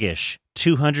sluggish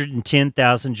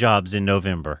 210,000 jobs in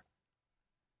November.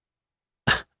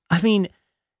 I mean,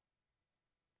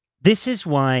 this is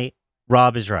why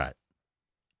Rob is right.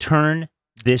 Turn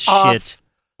this shit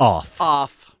off.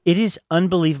 Off. It is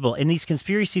unbelievable. And these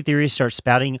conspiracy theories start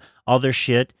spouting all their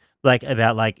shit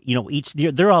about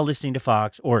they're all listening to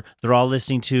Fox, or they're all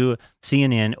listening to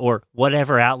CNN, or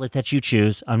whatever outlet that you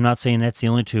choose. I'm not saying that's the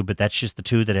only two, but that's just the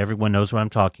two that everyone knows what I'm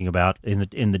talking about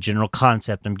in the general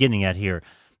concept I'm getting at here.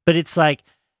 But it's like,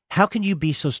 how can you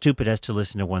be so stupid as to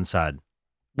listen to one side?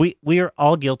 We are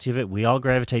all guilty of it. We all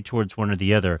gravitate towards one or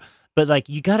the other. But like,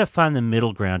 you got to find the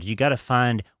middle ground. You got to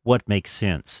find what makes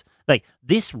sense. Like,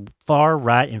 this far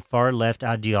right and far left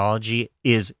ideology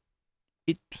is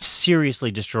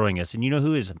seriously destroying us. And you know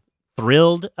who is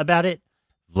thrilled about it?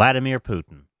 Vladimir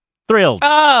Putin. Thrilled.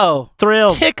 Oh.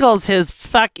 Thrilled. Tickles his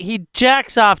fuck. He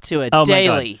jacks off to it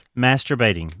daily. My God.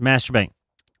 Masturbating.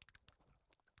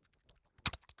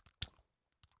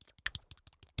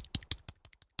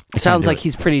 Sounds like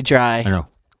he's pretty dry. I know.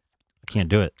 I can't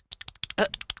do it.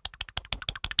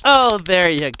 Oh, there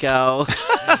you go.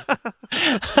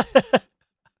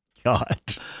 God.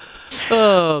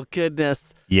 Oh,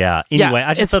 goodness. Yeah. Anyway,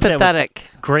 I just it's thought pathetic.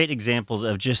 That was great examples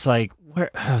of just like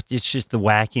where it's just the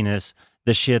wackiness,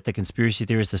 the shit, the conspiracy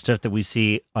theories, the stuff that we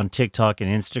see on TikTok and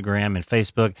Instagram and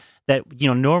Facebook that,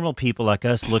 normal people like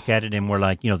us look at it and we're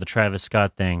like, the Travis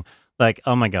Scott thing. Like,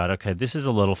 oh my God, okay, this is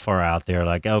a little far out there.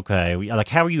 Like, okay, like,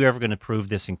 how are you ever going to prove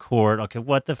this in court? Okay,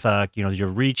 what the fuck? You're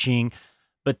reaching.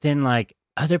 But then, like,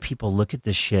 other people look at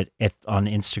this shit on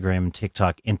Instagram and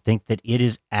TikTok and think that it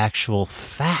is actual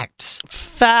facts.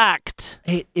 Fact.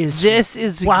 It is. This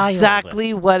is wild.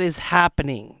 exactly what is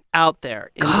happening out there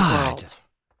in the world.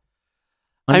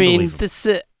 I mean, this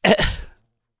is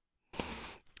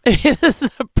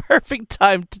a perfect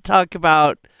time to talk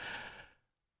about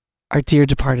our dear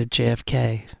departed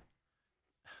JFK.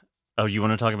 Oh, you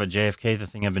want to talk about JFK, the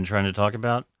thing I've been trying to talk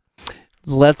about?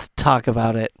 Let's talk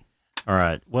about it. All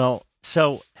right. Well,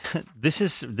 so this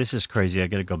is crazy. I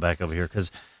got to go back over here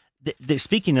because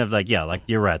speaking of like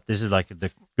you're right. This is like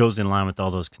goes in line with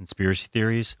all those conspiracy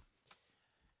theories.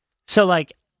 So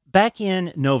like back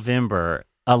in November,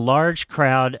 a large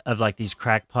crowd of like these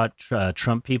crackpot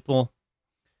Trump people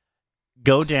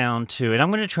go down to, and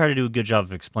I'm going to try to do a good job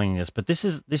of explaining this, but this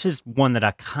is one that I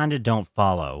kind of don't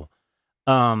follow.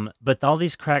 But all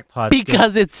these crackpots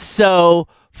because it's so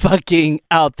fucking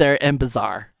out there and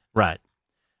bizarre. Right.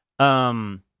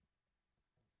 I'm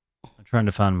trying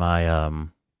to find my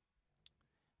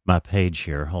my page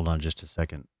here. Hold on just a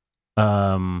second.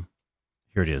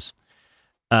 Here it is.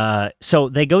 So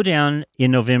they go down in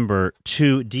November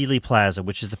to Dealey Plaza,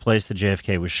 which is the place that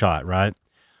JFK was shot, right?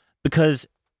 Because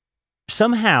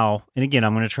somehow, and again,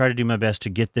 I'm going to try to do my best to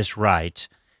get this right,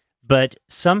 but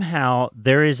somehow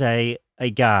there is a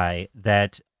guy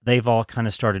that they've all kind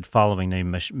of started following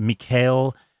named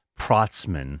Mikhail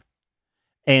Protzman.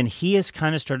 And he has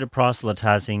kind of started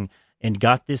proselytizing and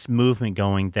got this movement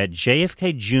going that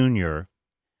JFK Jr.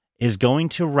 is going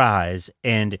to rise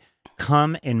and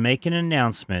come and make an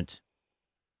announcement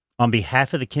on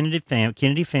behalf of the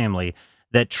Kennedy family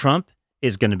that Trump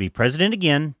is going to be president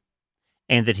again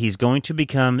and that he's going to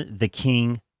become the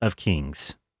king of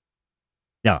kings.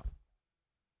 Now,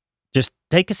 just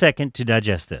take a second to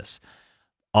digest this.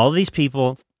 All these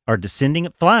people are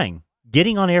flying,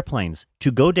 getting on airplanes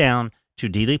to go down to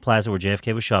Dealey Plaza where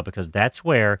JFK was shot because that's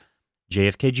where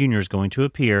JFK Jr. is going to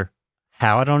appear.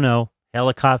 How, I don't know.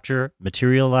 Helicopter,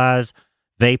 materialize,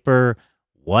 vapor,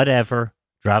 whatever.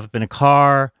 Drive up in a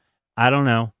car. I don't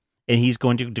know. And he's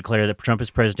going to declare that Trump is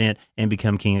president and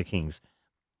become king of kings.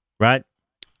 Right?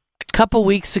 A couple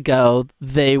weeks ago,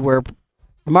 they were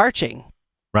marching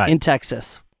in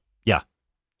Texas. Yeah.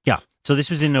 Yeah. So this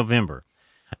was in November.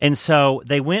 And so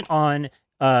they went on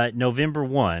November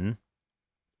 1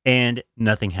 and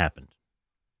nothing happened.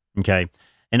 Okay.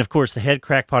 And of course, the head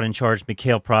crackpot in charge,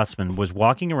 Mikhail Protzman, was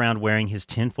walking around wearing his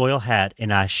tinfoil hat.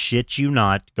 And I shit you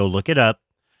not. Go look it up.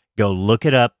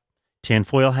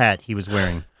 Tinfoil hat he was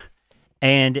wearing.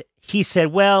 And he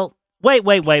said, well,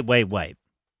 wait.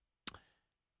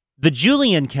 The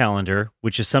Julian calendar,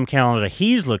 which is some calendar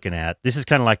he's looking at, this is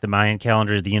kind of like the Mayan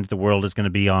calendar. The end of the world is going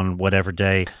to be on whatever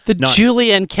day. The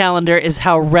Julian calendar is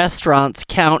how restaurants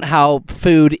count how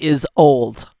food is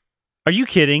old. Are you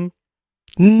kidding?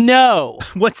 No.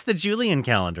 What's the Julian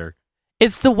calendar?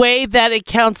 It's the way that it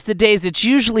counts the days. It's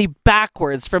usually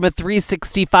backwards from a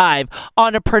 365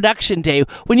 on a production day.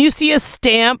 When you see a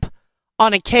stamp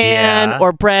on a can Yeah.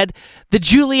 or bread, the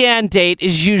Julianne date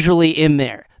is usually in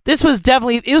there. This was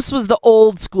the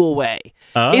old school way.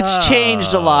 It's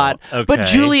changed a lot. okay. But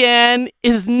Julianne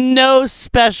is no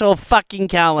special fucking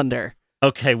calendar.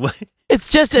 Okay, what? It's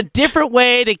just a different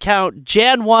way to count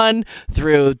Jan 1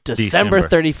 through December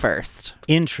December. 31st.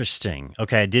 Interesting.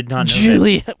 Okay, I did not know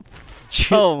Julianne. that.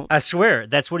 Oh. I swear,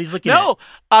 that's what he's looking at. No,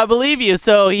 I believe you.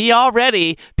 So he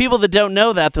already, people that don't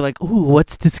know that, they're like, ooh,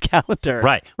 what's this calendar?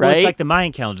 Right. Right. Well, it's like the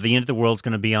Mayan calendar. The end of the world's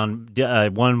going to be on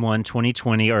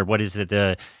 1/1/2020, or what is it?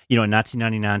 In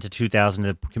 1999 to 2000,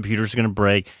 the computers are going to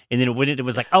break. And then it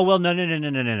was like, oh, well, no.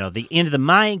 The end of the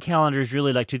Mayan calendar is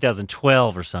really like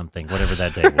 2012 or something, whatever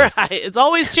that day was. Right. It's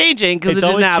always changing because it It's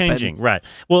didn't always happen. changing. Right.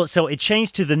 Well, so it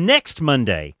changed to the next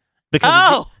Monday.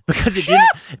 Because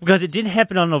it didn't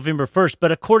happen on November 1st, but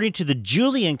according to the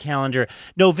Julian calendar,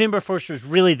 November 1st was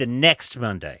really the next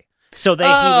Monday. So he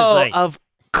was like, of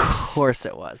course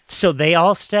it was. so they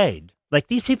all stayed. Like,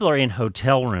 these people are in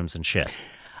hotel rooms and shit.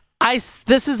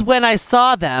 This is when I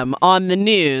saw them on the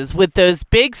news with those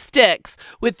big sticks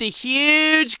with the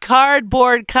huge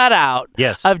cardboard cutout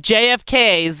Yes. of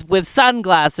JFK's with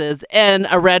sunglasses and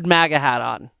a red MAGA hat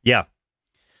on. Yeah.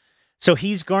 So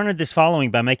he's garnered this following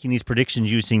by making these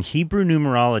predictions using Hebrew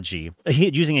numerology,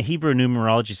 using a Hebrew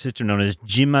numerology system known as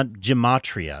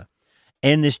gematria,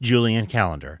 and this Julian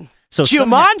calendar. So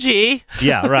Jumanji?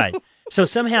 yeah, right. So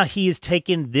somehow he has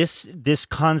taken this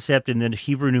concept in the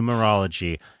Hebrew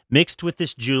numerology, mixed with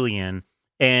this Julian,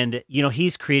 and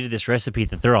he's created this recipe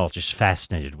that they're all just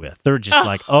fascinated with. They're just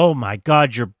like, oh my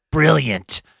God, you're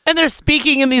brilliant. And they're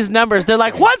speaking in these numbers. They're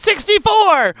like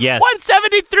 164, Yes.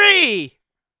 173.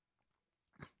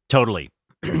 Totally.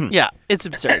 Yeah, it's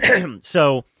absurd.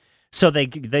 So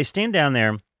they stand down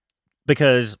there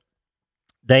because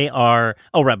they are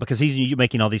because he's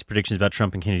making all these predictions about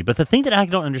Trump and Kennedy. But the thing that I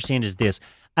don't understand is this.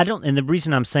 And the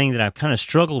reason I'm saying that I kind of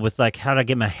struggle with like how to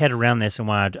get my head around this and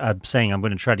why I'm saying I'm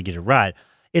going to try to get it right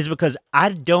is because I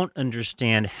don't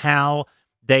understand how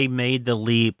they made the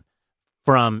leap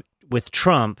with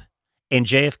Trump and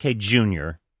JFK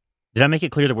Jr. Did I make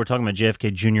it clear that we're talking about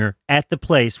JFK Jr. at the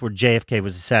place where JFK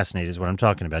was assassinated is what I'm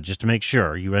talking about, just to make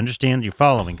sure you understand, you're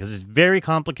following, because it's very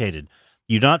complicated.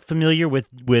 You're not familiar with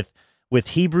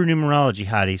Hebrew numerology,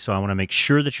 Heidi, so I want to make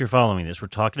sure that you're following this. We're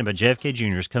talking about JFK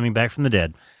Jr. is coming back from the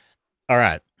dead. All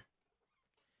right.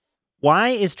 Why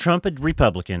is Trump a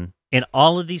Republican and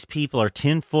all of these people are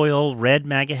tinfoil, red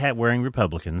MAGA hat wearing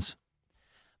Republicans,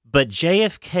 but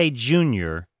JFK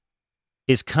Jr.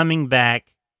 is coming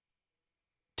back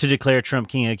to declare Trump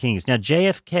king of kings? Now,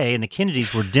 JFK and the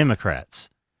Kennedys were Democrats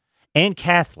and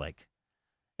Catholic,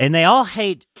 and they all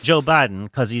hate Joe Biden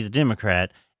because he's a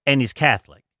Democrat and he's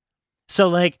Catholic. So,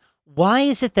 like, why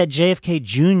is it that JFK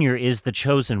Jr. is the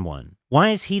chosen one? Why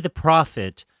is he the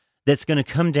prophet that's going to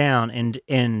come down and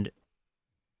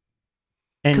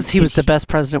Because he was the best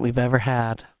president we've ever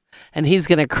had. And he's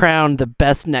going to crown the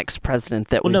best next president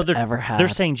that we've ever had. They're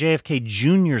saying JFK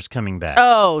Jr.'s coming back.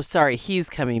 Oh, sorry. He's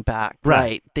coming back.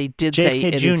 Right. They did say JFK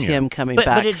it is Jr.. him coming But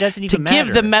back. it doesn't even to matter.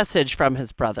 give the message from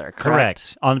his brother.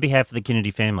 Correct. On behalf of the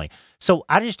Kennedy family. So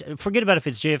I just forget about if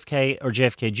it's JFK or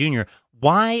JFK Jr.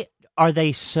 Why are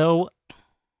they so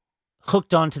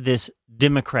hooked onto this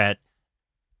Democrat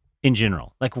in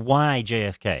general? Like, why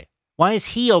JFK? Why is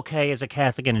he okay as a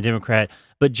Catholic and a Democrat,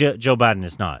 but Joe Biden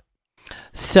is not?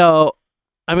 So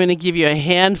I'm going to give you a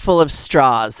handful of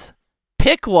straws.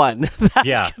 Pick one. That's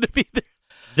going to be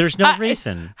There's no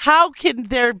reason. How can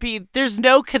there be? There's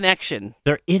no connection.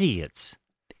 They're idiots.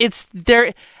 It's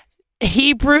their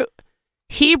Hebrew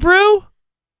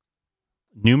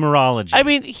numerology. I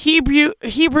mean, Hebrew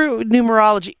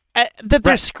numerology. That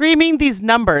they're screaming these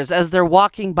numbers as they're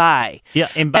walking by. Yeah,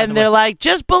 and they're like,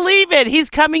 just believe it. He's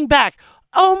coming back.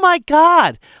 Oh my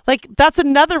God! Like, that's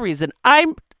another reason I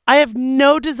have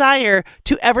no desire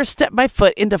to ever step my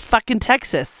foot into fucking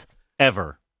Texas.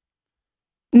 Ever.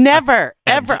 Never,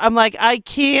 ever. I'm like, I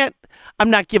can't. I'm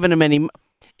not giving him any.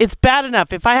 It's bad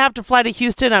enough. If I have to fly to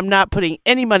Houston, I'm not putting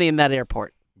any money in that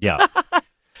airport. Yeah.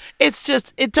 It's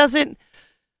just, it doesn't.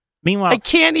 Meanwhile, I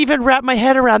can't even wrap my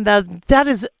head around that. That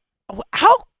is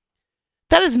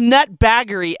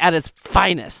nutbaggery at its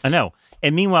finest. I know.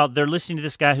 And meanwhile, they're listening to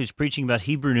this guy who's preaching about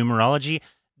Hebrew numerology.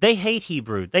 They hate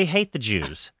Hebrew. They hate the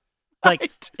Jews.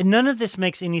 Like, none of this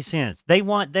makes any sense. They're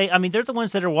the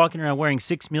ones that are walking around wearing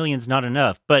 6 million's not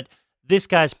enough. But this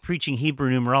guy's preaching Hebrew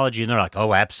numerology, and they're like,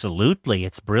 oh, absolutely.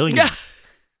 It's brilliant.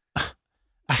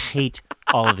 I hate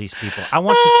all of these people. I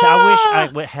wish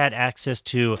I had access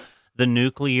to the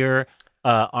nuclear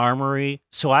armory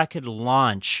so I could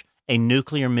launch a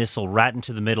nuclear missile right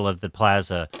into the middle of the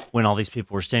plaza when all these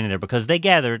people were standing there because they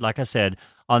gathered, like I said,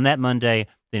 on that Monday.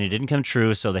 Then it didn't come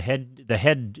true. So the head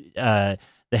nutbag,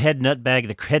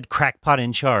 the head crackpot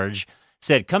in charge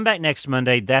said, "Come back next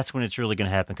Monday. That's when it's really going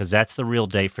to happen because that's the real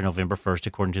date for November 1st,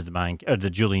 according to the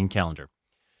Julian calendar."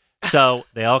 So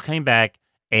they all came back,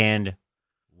 and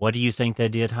what do you think they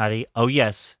did, Heidi? Oh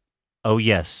yes,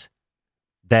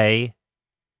 they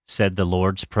said the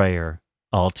Lord's Prayer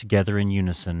all together in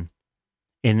unison,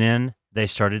 and then they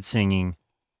started singing,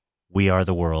 "We Are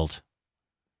the World."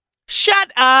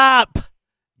 Shut up!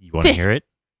 You want to hear it?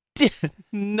 Did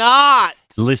not.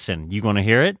 Listen, you want to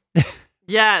hear it?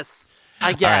 Yes,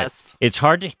 I guess. Right. It's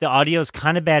hard to, the audio is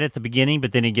kind of bad at the beginning,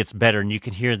 but then it gets better and you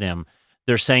can hear them.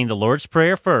 They're saying the Lord's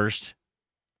Prayer first,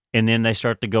 and then they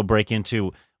start to go break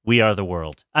into "We Are the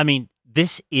World." I mean,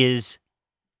 this is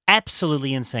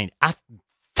absolutely insane. I'm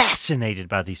fascinated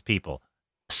by these people.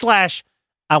 /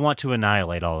 I want to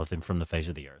annihilate all of them from the face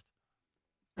of the earth.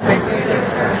 The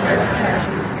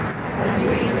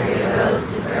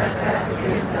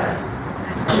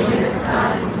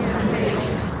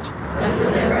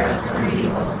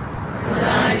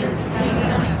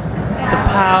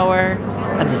power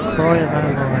and the glory of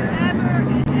our Lord.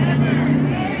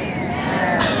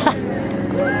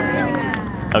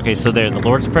 Okay, so there, the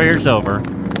Lord's Prayer's over.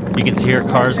 You can see her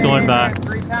cars going by.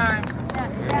 3 times.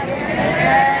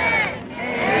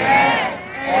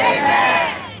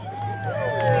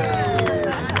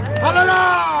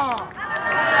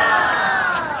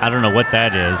 I don't know what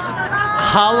that is.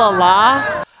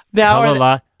 Halala? Now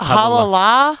Halala.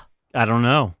 Halala? I don't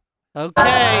know.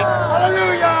 Okay.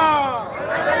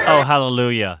 Oh,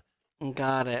 hallelujah.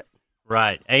 Got it.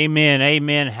 Right. Amen.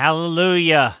 Amen.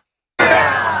 Hallelujah. We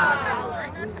are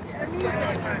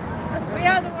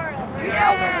the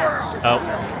world. Oh,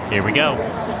 here we go.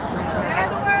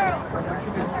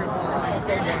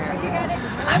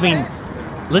 I mean,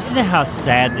 listen to how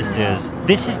sad this is.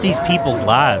 This is these people's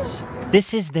lives.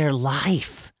 This is their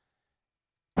life.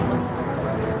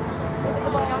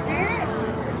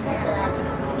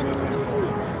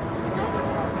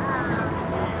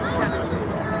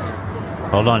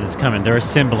 Hold on, it's coming. They're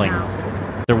assembling.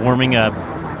 They're warming up.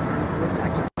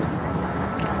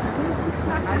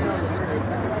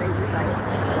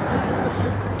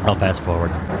 I'll fast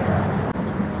forward.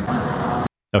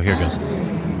 Oh, here it goes.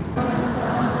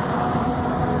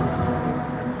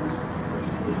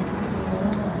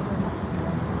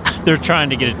 They're trying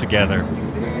to get it together.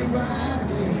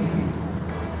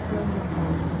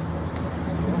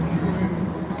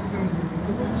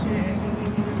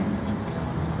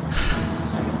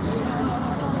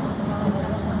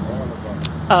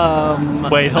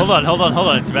 Wait, hold on.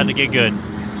 It's about to get good.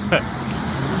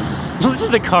 Listen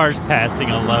to the cars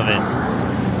passing. I love it.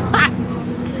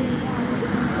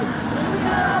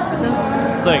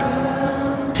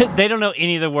 Look, they don't know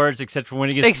any of the words except for when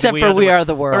it gets except for "We Are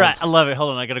the World." All right, I love it.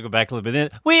 Hold on, I got to go back a little bit.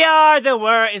 Then, "We are the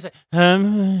world." It's like,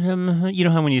 you know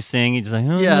how when you sing, you just like,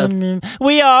 yes.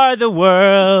 "We are the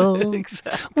world."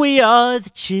 Exactly. We are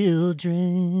the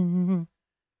children.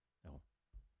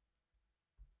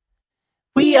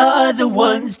 We are the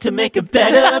ones to make a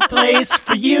better place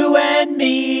for you and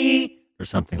me. Or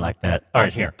something like that. All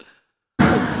right, here. We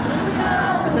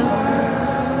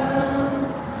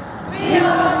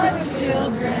are the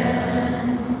children.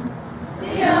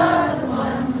 We are the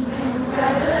ones to make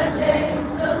better days.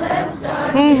 So let's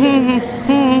start.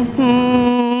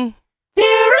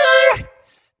 There are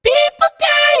people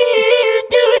dying.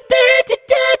 Do it better.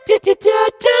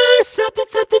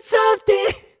 Something.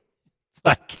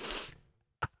 Like.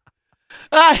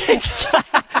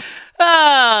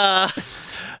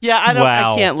 Yeah, I don't.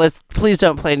 Wow. I can't listen. Please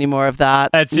don't play any more of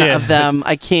that. That's None it. of them.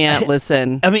 I can't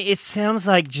listen. I mean, it sounds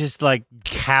like just like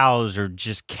cows or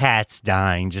just cats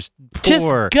dying. Just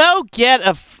poor. Just go get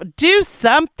do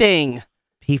something.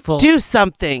 People. Do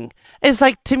something. It's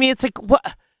like, to me, it's like,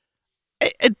 what?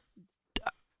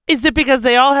 Is it because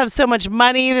they all have so much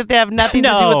money that they have nothing to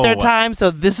do with their time? So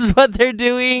this is what they're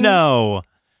doing? No.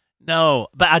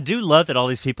 But I do love that all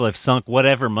these people have sunk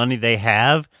whatever money they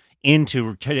have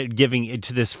into giving it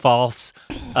to this false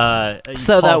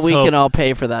so that we can all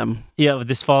pay for them. Yeah,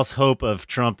 this false hope of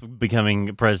Trump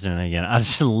becoming president again. I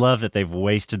just love that they've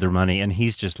wasted their money and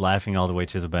he's just laughing all the way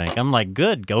to the bank. I'm like,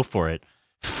 good, go for it.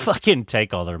 Fucking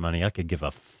take all their money. I could give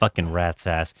a fucking rat's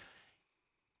ass.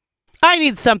 I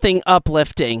need something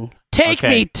uplifting. Take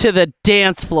me to the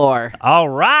dance floor. All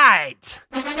right.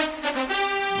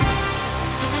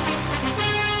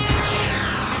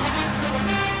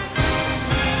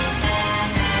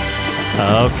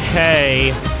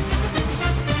 Okay.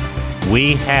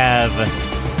 We have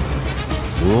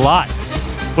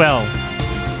lots. Well,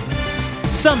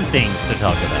 some things to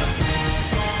talk about.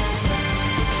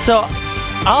 So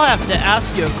I'll have to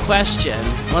ask you a question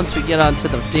once we get onto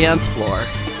the dance floor.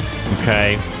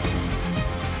 Okay.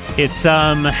 It's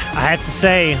I have to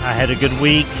say, I had a good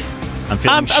week. I'm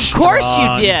feeling Of course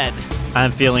you did.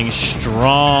 I'm feeling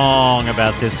strong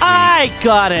about this week. I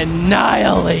got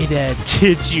annihilated.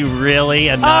 Did you really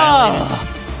annihilate it?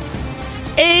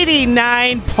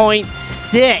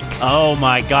 89.6. Oh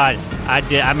my God. I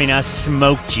did. I mean, I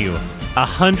smoked you.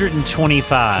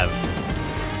 125.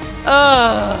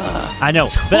 I know.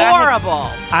 But Horrible.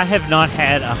 I have not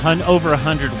had over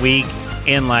 100 week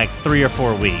in like 3 or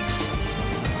 4 weeks.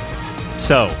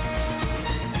 So,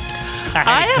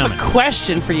 I have a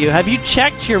question for you. Have you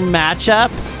checked your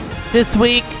matchup this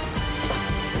week?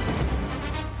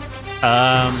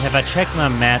 Have I checked my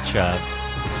matchup?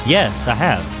 Yes, I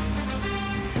have.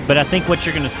 But I think what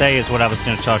you're going to say is what I was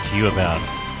going to talk to you about.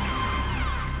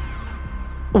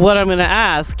 What I'm going to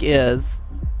ask is,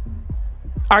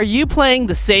 are you playing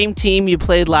the same team you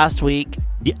played last week?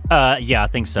 Yeah, I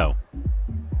think so.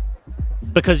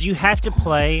 Because you have to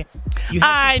play.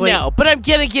 I know, but I'm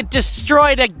going to get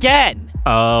destroyed again.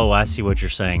 Oh, I see what you're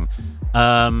saying.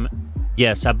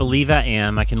 Yes, I believe I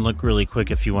am. I can look really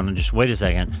quick if you want to just wait a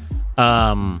second.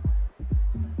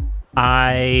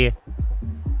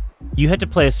 You had to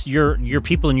play your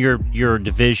people in your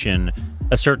division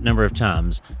a certain number of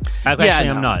times. Actually,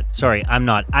 I'm not. Sorry, I'm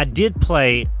not. I did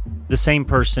play the same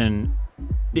person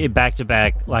back to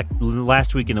back like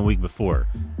last week and the week before.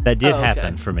 That did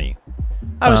happen for me.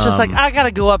 I was just like, I got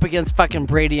to go up against fucking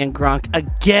Brady and Gronk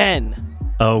again.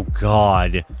 Oh,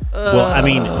 God. Well, I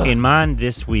mean, in mine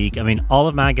this week, I mean, all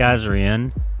of my guys are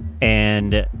in,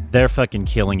 and they're fucking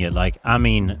killing it. Like, I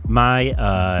mean,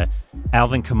 my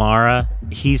Alvin Kamara,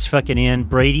 he's fucking in.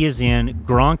 Brady is in.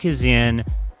 Gronk is in.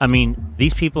 I mean,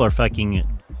 these people are fucking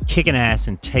kicking ass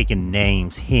and taking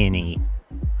names. Henny.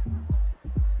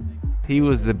 He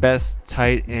was the best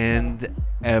tight end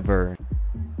ever.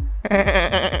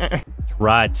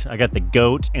 Right. I got the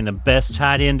GOAT and the best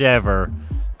tight end ever.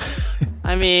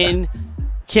 I mean,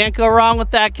 can't go wrong with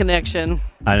that connection.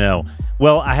 I know.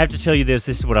 Well, I have to tell you this.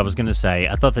 This is what I was going to say.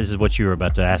 I thought this is what you were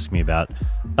about to ask me about.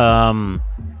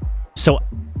 So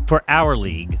for our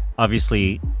league,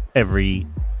 obviously every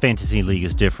fantasy league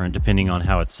is different depending on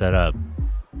how it's set up.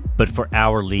 But for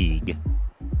our league,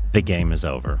 the game is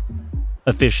over.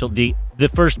 The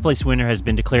first place winner has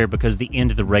been declared because the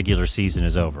end of the regular season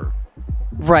is over.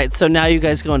 Right. So now you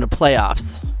guys go into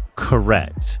playoffs.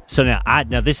 Correct. So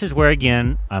now this is where,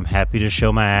 again, I'm happy to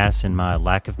show my ass and my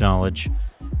lack of knowledge.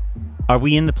 Are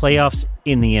we in the playoffs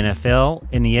in the NFL,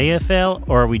 in the AFL,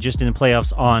 or are we just in the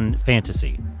playoffs on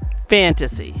fantasy?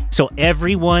 Fantasy. So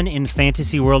everyone in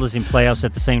fantasy world is in playoffs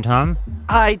at the same time?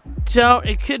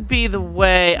 It could be the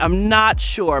way. I'm not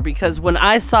sure, because when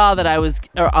I saw that I was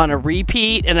on a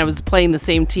repeat and I was playing the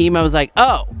same team, I was like,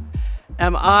 oh,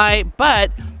 am I?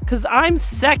 But because I'm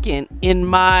second in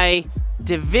my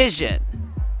division.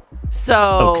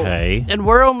 So, okay. And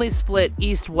we're only split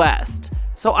east-west.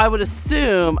 So I would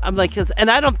assume, I'm like,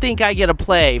 and I don't think I get a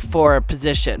play for a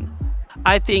position.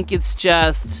 I think it's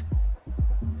just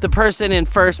the person in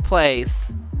first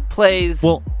place plays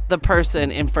the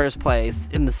person in first place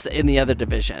in the other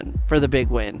division for the big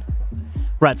win.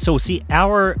 Right. So see,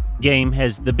 our game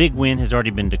the big win has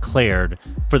already been declared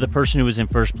for the person who was in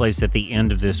first place at the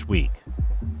end of this week.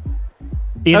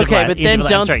 Okay, but then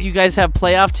don't you guys have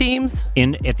playoff teams?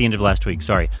 At the end of last week,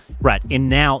 sorry. Right. And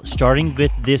now, starting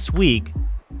with this week,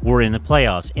 we're in the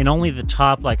playoffs. And only the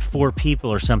top, 4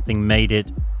 people or something made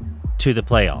it to the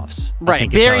playoffs.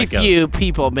 Right. Very few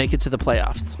people make it to the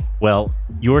playoffs. Well,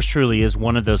 yours truly is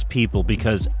one of those people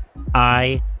because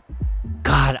I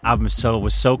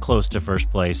was so close to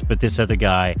first place, but this other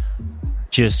guy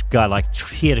just got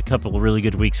he had a couple of really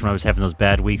good weeks when I was having those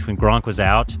bad weeks when Gronk was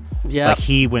out. Yeah.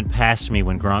 He went past me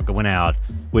when Gronk went out,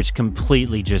 which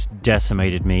completely just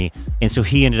decimated me. And so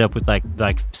he ended up with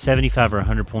like 75 or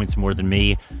 100 points more than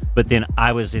me, but then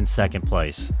I was in second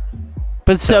place.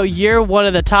 But so you're one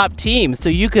of the top teams, so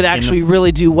you could actually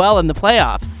really do well in the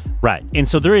playoffs. Right. And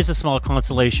so there is a small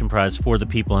consolation prize for the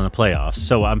people in the playoffs,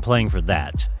 so I'm playing for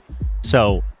that.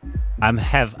 So I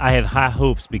have high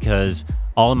hopes because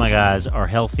all of my guys are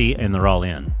healthy and they're all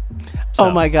in. So.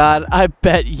 Oh my God, I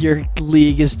bet your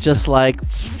league is just like,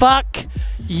 fuck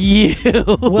you.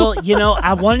 Well,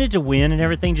 I wanted to win and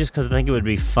everything just because I think it would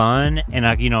be fun. And,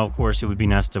 of course, it would be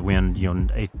nice to win,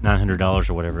 $900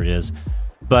 or whatever it is.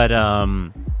 But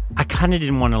I kind of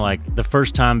didn't want to, the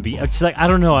first time it's I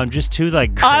don't know, I'm just too,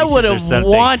 gracious I would have something.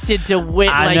 wanted to win.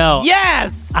 I know.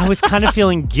 Yes! I was kind of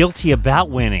feeling guilty about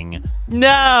winning.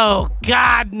 No,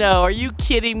 God, no. Are you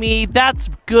kidding me? That's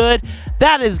good.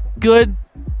 That is good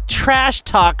trash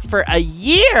talk for a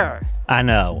year. I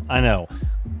know.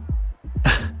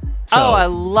 So, I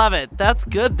love it. That's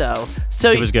good, though.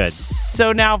 So it was good.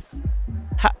 So now,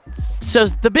 so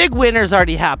the big winner's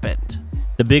already happened.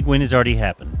 The big win has already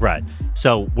happened, right?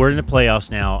 So we're in the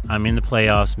playoffs now. I'm in the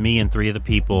playoffs, me and 3 of the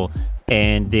people,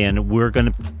 and then we're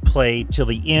going to play till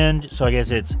the end. So I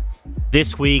guess it's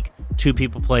this week, 2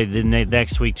 people play. Then the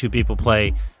next week, 2 people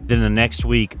play. Then the next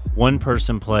week, 1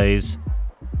 person plays.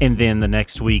 And then the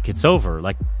next week it's over.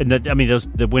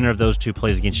 The winner of those 2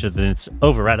 plays against each other, then it's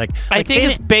over, right? I think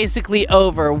it's basically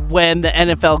over when the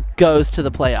NFL goes to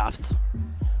the playoffs.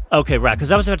 Okay, right.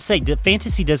 Because I was about to say,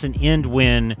 fantasy doesn't end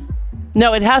when.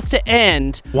 No, it has to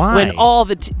end. Why?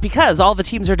 When because all the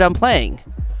teams are done playing.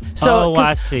 So,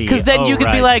 I see. Because then you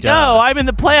could be like, I'm in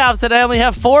the playoffs and I only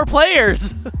have 4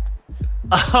 players.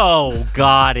 Oh,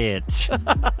 got it.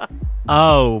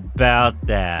 Oh, about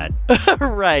that.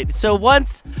 Right. So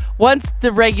once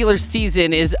the regular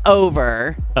season is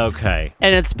over, okay,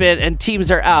 and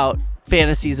teams are out,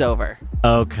 fantasy's over.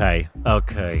 Okay.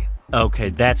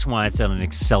 That's why it's on an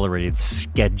accelerated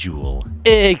schedule.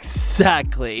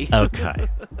 Exactly. Okay.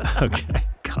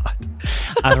 God,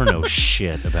 I don't know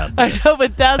shit about this. I know,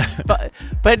 but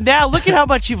but now look at how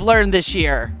much you've learned this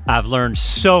year. I've learned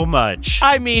so much.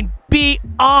 I mean,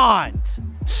 beyond.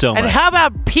 So much. And how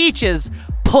about Peaches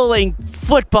pulling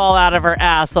football out of her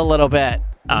ass a little bit?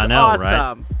 I know, awesome.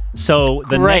 right? So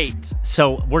great.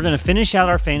 So we're going to finish out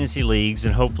our fantasy leagues,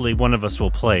 and hopefully one of us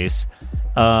will place.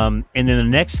 And then the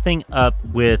next thing up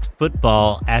with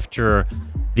football after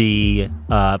the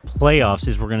playoffs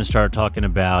is we're going to start talking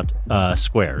about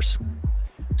squares.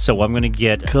 So I'm going to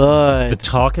get good. The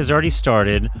talk has already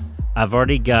started. I've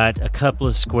already got a couple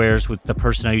of squares with the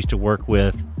person I used to work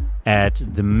with at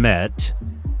the Met,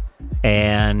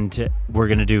 and we're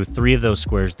going to do 3 of those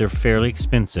squares. They're fairly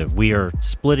expensive. We are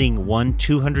splitting one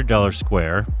 $200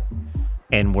 square,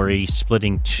 and we're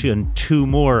splitting two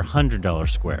more $100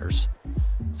 squares.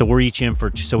 So we're each in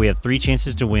for so we have 3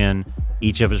 chances to win.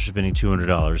 Each of us are spending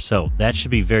 $200. So that should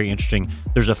be very interesting.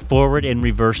 There's a forward and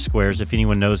reverse squares. If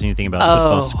anyone knows anything about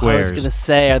football squares, I was going to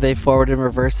say, are they forward and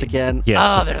reverse again?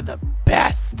 Yes. They're the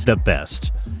best. The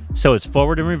best. So it's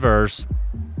forward and reverse,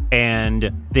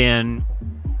 and then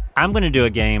I'm going to do a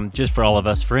game just for all of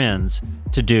us friends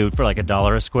to do for like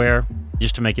 $1 a square,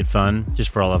 just to make it fun,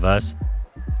 just for all of us.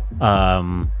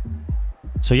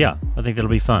 So yeah, I think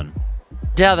that'll be fun.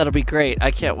 Yeah, that'll be great.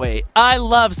 I can't wait. I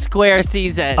love square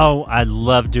season. Oh, I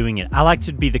love doing it. I like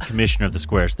to be the commissioner of the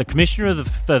squares. The commissioner of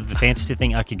the fantasy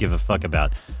thing, I could give a fuck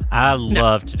about. I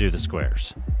love to do the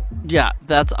squares. Yeah,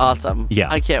 that's awesome. Yeah.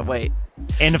 I can't wait.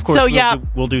 And of course,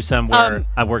 we'll do some where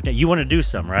I worked. You want to do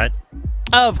some, right?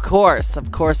 Of course.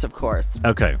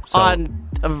 Okay. So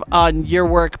on your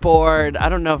work board, I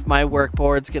don't know if my work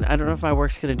board's gonna. I don't know if my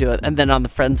work's gonna do it. And then on the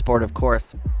friends board, of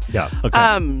course. Yeah.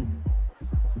 Okay.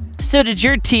 So did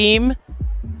your team?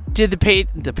 Did the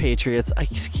Patriots? I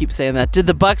keep saying that. Did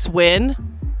the Bucks win?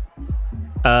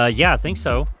 Yeah, I think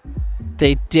so.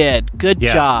 They did. Good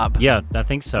job. Yeah, I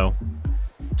think so.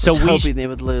 So I was hoping they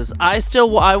would lose.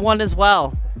 I won as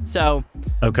well. So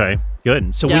okay,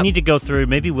 good. So we need to go through.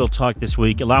 Maybe we'll talk this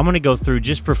week. I'm going to go through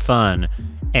just for fun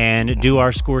and do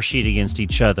our score sheet against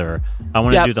each other. I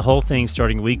want to do the whole thing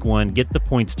starting week 1, get the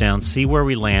points down, see where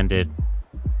we landed,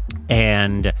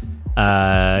 and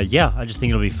I just think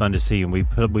it'll be fun to see. And we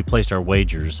placed our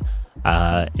wagers,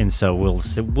 and so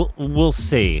we'll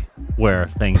see where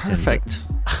things end. Perfect.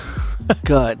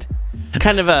 Good.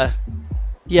 Kind of a.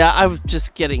 Yeah, I was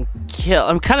just getting killed.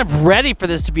 I'm kind of ready for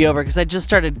this to be over because I just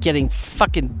started getting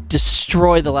fucking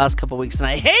destroyed the last couple weeks, and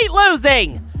I hate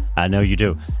losing. I know you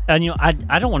do, and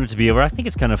I don't want it to be over. I think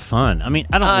it's kind of fun. I mean,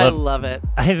 I love it.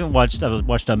 I haven't watched. I've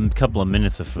watched a couple of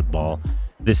minutes of football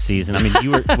this season. I mean,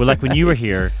 you were like when you were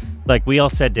here. Like we all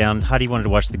sat down. Heidi wanted to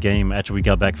watch the game after we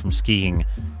got back from skiing,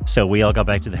 so we all got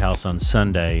back to the house on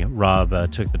Sunday.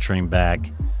 Rob took the train back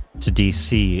to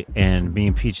DC, and me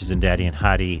and Peaches and Daddy and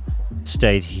Heidi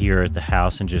stayed here at the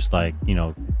house and just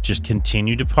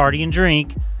continued to party and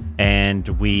drink. And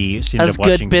we ended up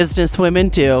watching. As good business women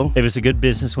do. It was a good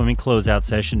business women closeout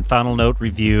session. Final note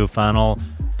review. Final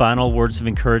words of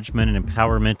encouragement and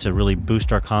empowerment to really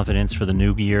boost our confidence for the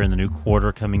new year and the new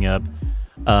quarter coming up.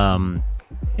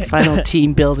 Final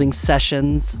team building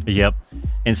sessions. Yep.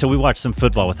 And so we watched some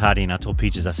football with Heidi, and I told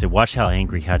Peaches, I said, watch how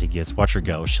angry Heidi gets. Watch her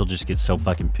go. She'll just get so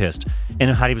fucking pissed.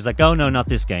 And Heidi was like, oh, no, not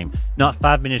this game. Not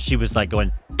 5 minutes, she was like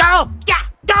going, go, yeah,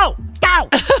 go,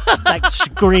 like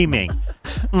screaming.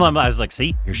 I was like,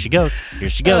 see, here she goes. Here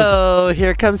she goes. Oh,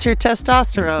 here comes your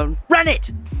testosterone. Run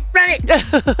it! Run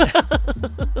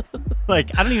it!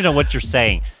 Like, I don't even know what you're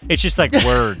saying. It's just like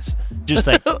words. Just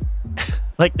like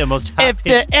the most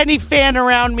Any fan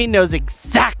around me knows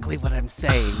exactly what I'm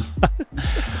saying.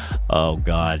 Oh,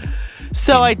 God.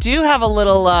 So I do have a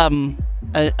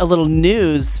little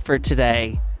news for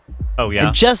today. Oh, yeah?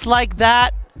 And just like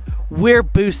that, we're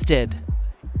boosted.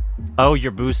 Oh,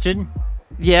 you're boosted?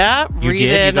 Yeah, You Rita did?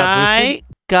 You and got I boosted?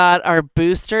 got our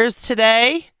boosters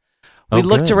today. We Oh,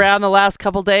 looked good. around the last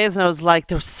couple days, and I was like,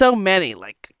 there were so many.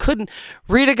 Like,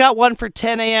 Rita got one for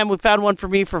 10 a.m. We found one for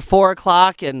me for 4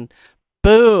 o'clock, and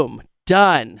boom,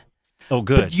 done. Oh,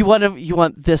 good. But you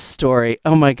want this story?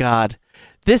 Oh my God,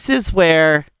 this is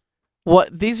where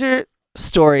these are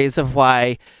stories of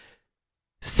why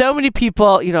so many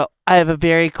people. I have a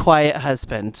very quiet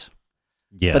husband.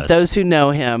 Yes. But those who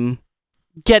know him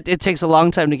it takes a long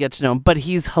time to get to know him, but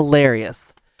he's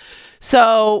hilarious.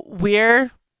 So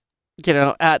we're,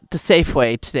 at the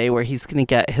Safeway today where he's going to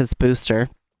get his booster.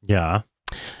 Yeah.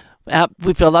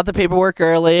 We filled out the paperwork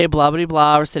early, blah, blah,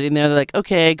 blah. We're sitting there. They're like,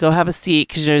 okay, go have a seat.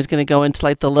 Because he's going to go into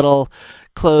like the little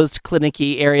closed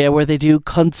clinic-y area where they do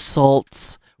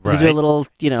consults. They do a Right. little,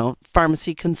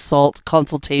 pharmacy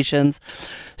consultations.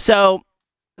 So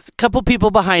a couple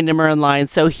people behind him are in line,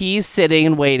 so he's sitting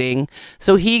and waiting.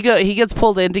 So he gets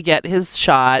pulled in to get his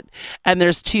shot, and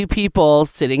there's 2 people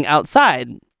sitting outside.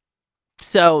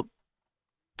 So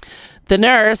the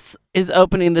nurse is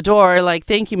opening the door, like,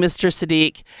 "Thank you, Mr.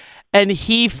 Sadiq," and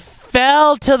he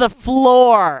fell to the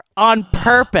floor on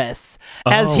purpose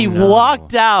as Oh, he no.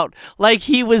 walked out, like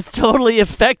he was totally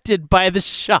affected by the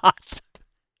shot.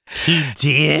 He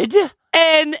did?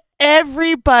 And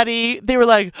everybody, they were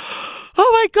like, "Oh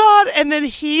my God." And then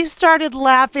he started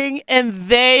laughing and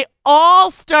they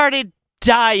all started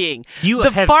dying.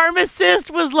 The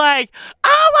pharmacist was like,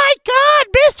 "Oh my God,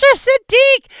 Mr.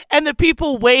 Sadiq." And the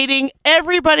people waiting,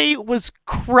 everybody was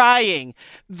crying.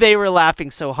 They were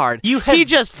laughing so hard. He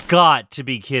just got to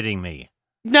be kidding me.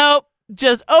 Nope.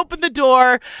 Just opened the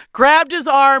door, grabbed his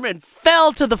arm, and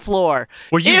fell to the floor.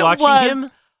 Were you It watching was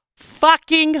him?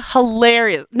 Fucking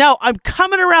hilarious. No, I'm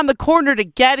coming around the corner to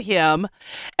get him,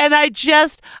 and I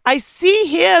see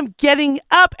him getting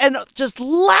up and just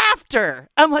laughter.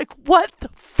 I'm like, what the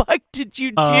fuck did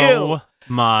you do? Oh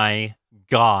my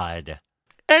God.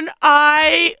 And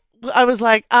I was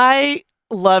like, I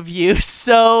love you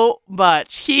so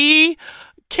much.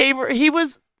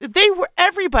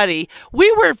 Everybody.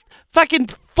 We were fucking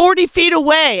 40 feet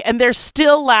away and they're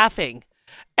still laughing.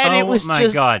 And it was my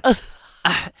just, God.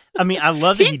 I mean, I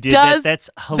love that he did does that. That's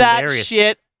hilarious. that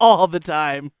shit all the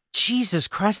time. Jesus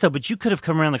Christ, though, but you could have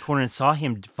come around the corner and saw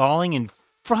him falling and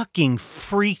fucking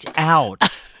freaked out.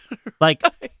 Like,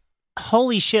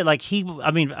 holy shit. Like, I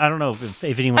don't know if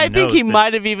anyone knows. I think he but-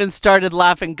 might have even started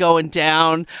laughing going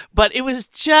down, but it was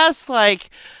just like,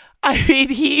 I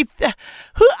mean,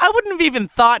 I wouldn't have even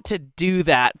thought to do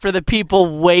that for the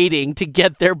people waiting to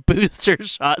get their booster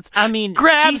shots. I mean,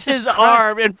 grabs Jesus his Christ.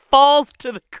 arm and falls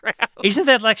to the ground. Isn't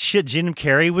that like shit Jim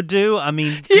Carrey would do? I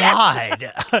mean, Yeah. God.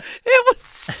 It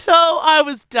was I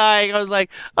was dying. I was like,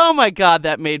 oh my God,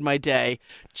 that made my day.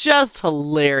 Just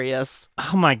hilarious.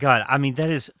 Oh my God. I mean,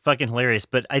 that is fucking hilarious.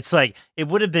 But it's like, it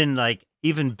would have been like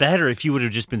even better if you would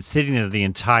have just been sitting there the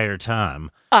entire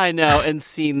time. I know, and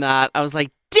seen that. I was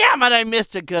like, damn it, I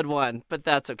missed a good one, but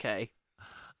that's okay.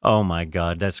 Oh my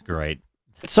God. That's great.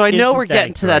 So I know Isn't we're that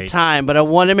getting to that great? time, but I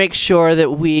want to make sure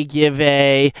that we give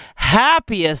a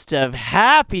happiest of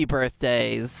happy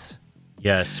birthdays.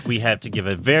 Yes, we have to give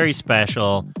a very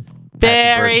special,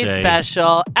 Very happy birthday.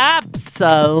 special,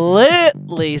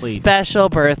 absolutely Please. special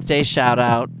birthday shout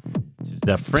out.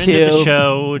 The friend of the To-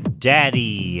 show,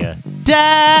 Daddy.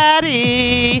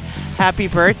 Daddy! Happy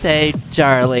birthday,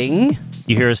 darling.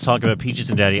 You hear us talk about Peaches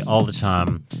and Daddy all the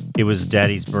time. It was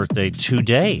Daddy's birthday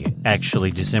today,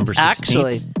 actually, December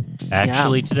 16th.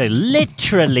 Actually today.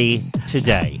 Literally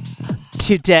today.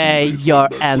 Today, your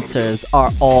answers are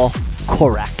all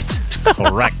correct.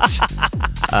 Correct.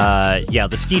 Yeah,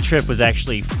 the ski trip was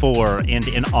actually for and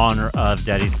in honor of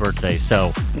Daddy's birthday.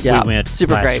 So Yeah, we went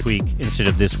super last great. week instead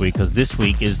of this week because this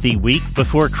week is the week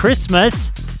before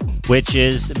Christmas, which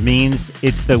means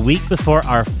it's the week before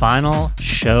our final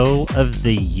show of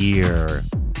the year.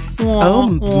 Oh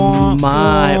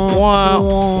my.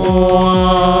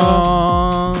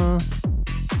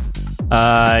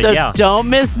 So yeah. don't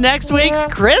miss next week's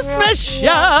Christmas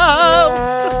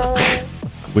show.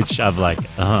 Which I'm like,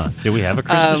 do we have a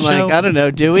Christmas I'm show? like, I don't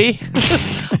know, do we?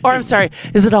 Or I'm sorry,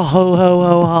 is it a ho ho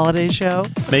ho holiday show?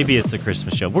 Maybe it's the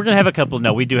Christmas show. We're gonna have a couple.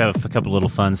 No, we do have a couple little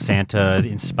fun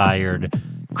Santa-inspired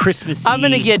Christmas. I'm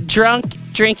gonna get drunk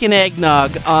drinking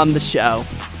eggnog on the show.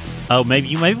 Oh,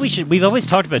 maybe we should. We've always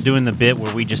talked about doing the bit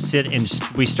where we just sit and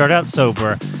we start out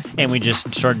sober and we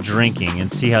just start drinking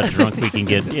and see how drunk we can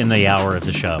get in the hour of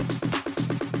the show.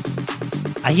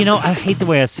 I hate the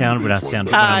way I sound when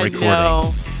I'm recording.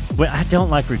 Know. Well, I don't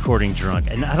like recording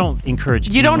drunk, and I don't encourage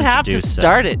you don't anyone have to do to so.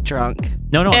 start it drunk.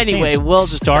 No. Anyway, we'll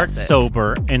start discuss it.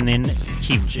 sober and then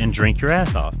keep and drink your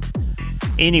ass off.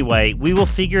 Anyway, we will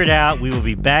figure it out. We will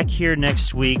be back here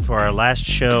next week for our last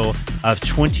show of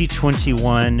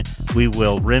 2021. We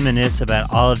will reminisce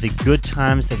about all of the good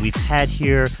times that we've had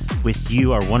here with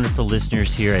you, our wonderful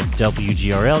listeners here at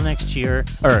WGRL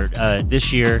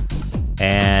this year.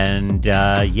 And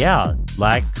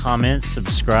like, comment,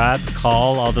 subscribe,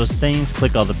 call, all those things.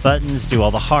 Click all the buttons, do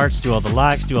all the hearts, do all the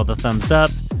likes, do all the thumbs up.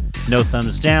 No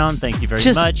thumbs down. Thank you very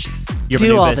much. You're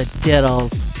do all best. the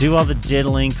diddles. Do all the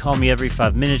diddling. Call me every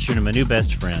 5 minutes. You're my new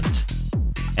best friend.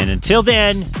 And until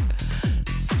then,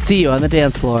 see you on the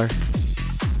dance floor.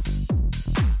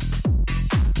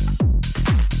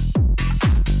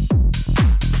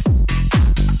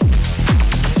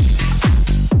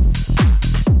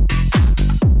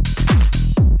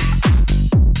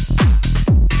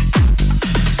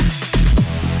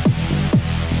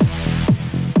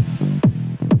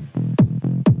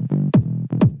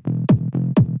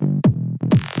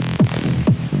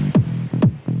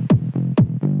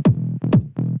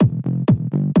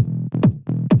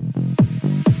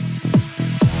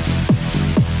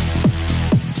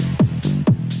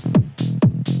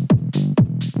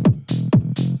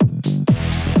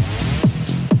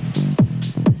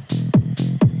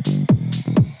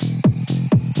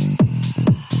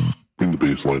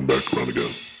 Baseline back around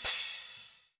again.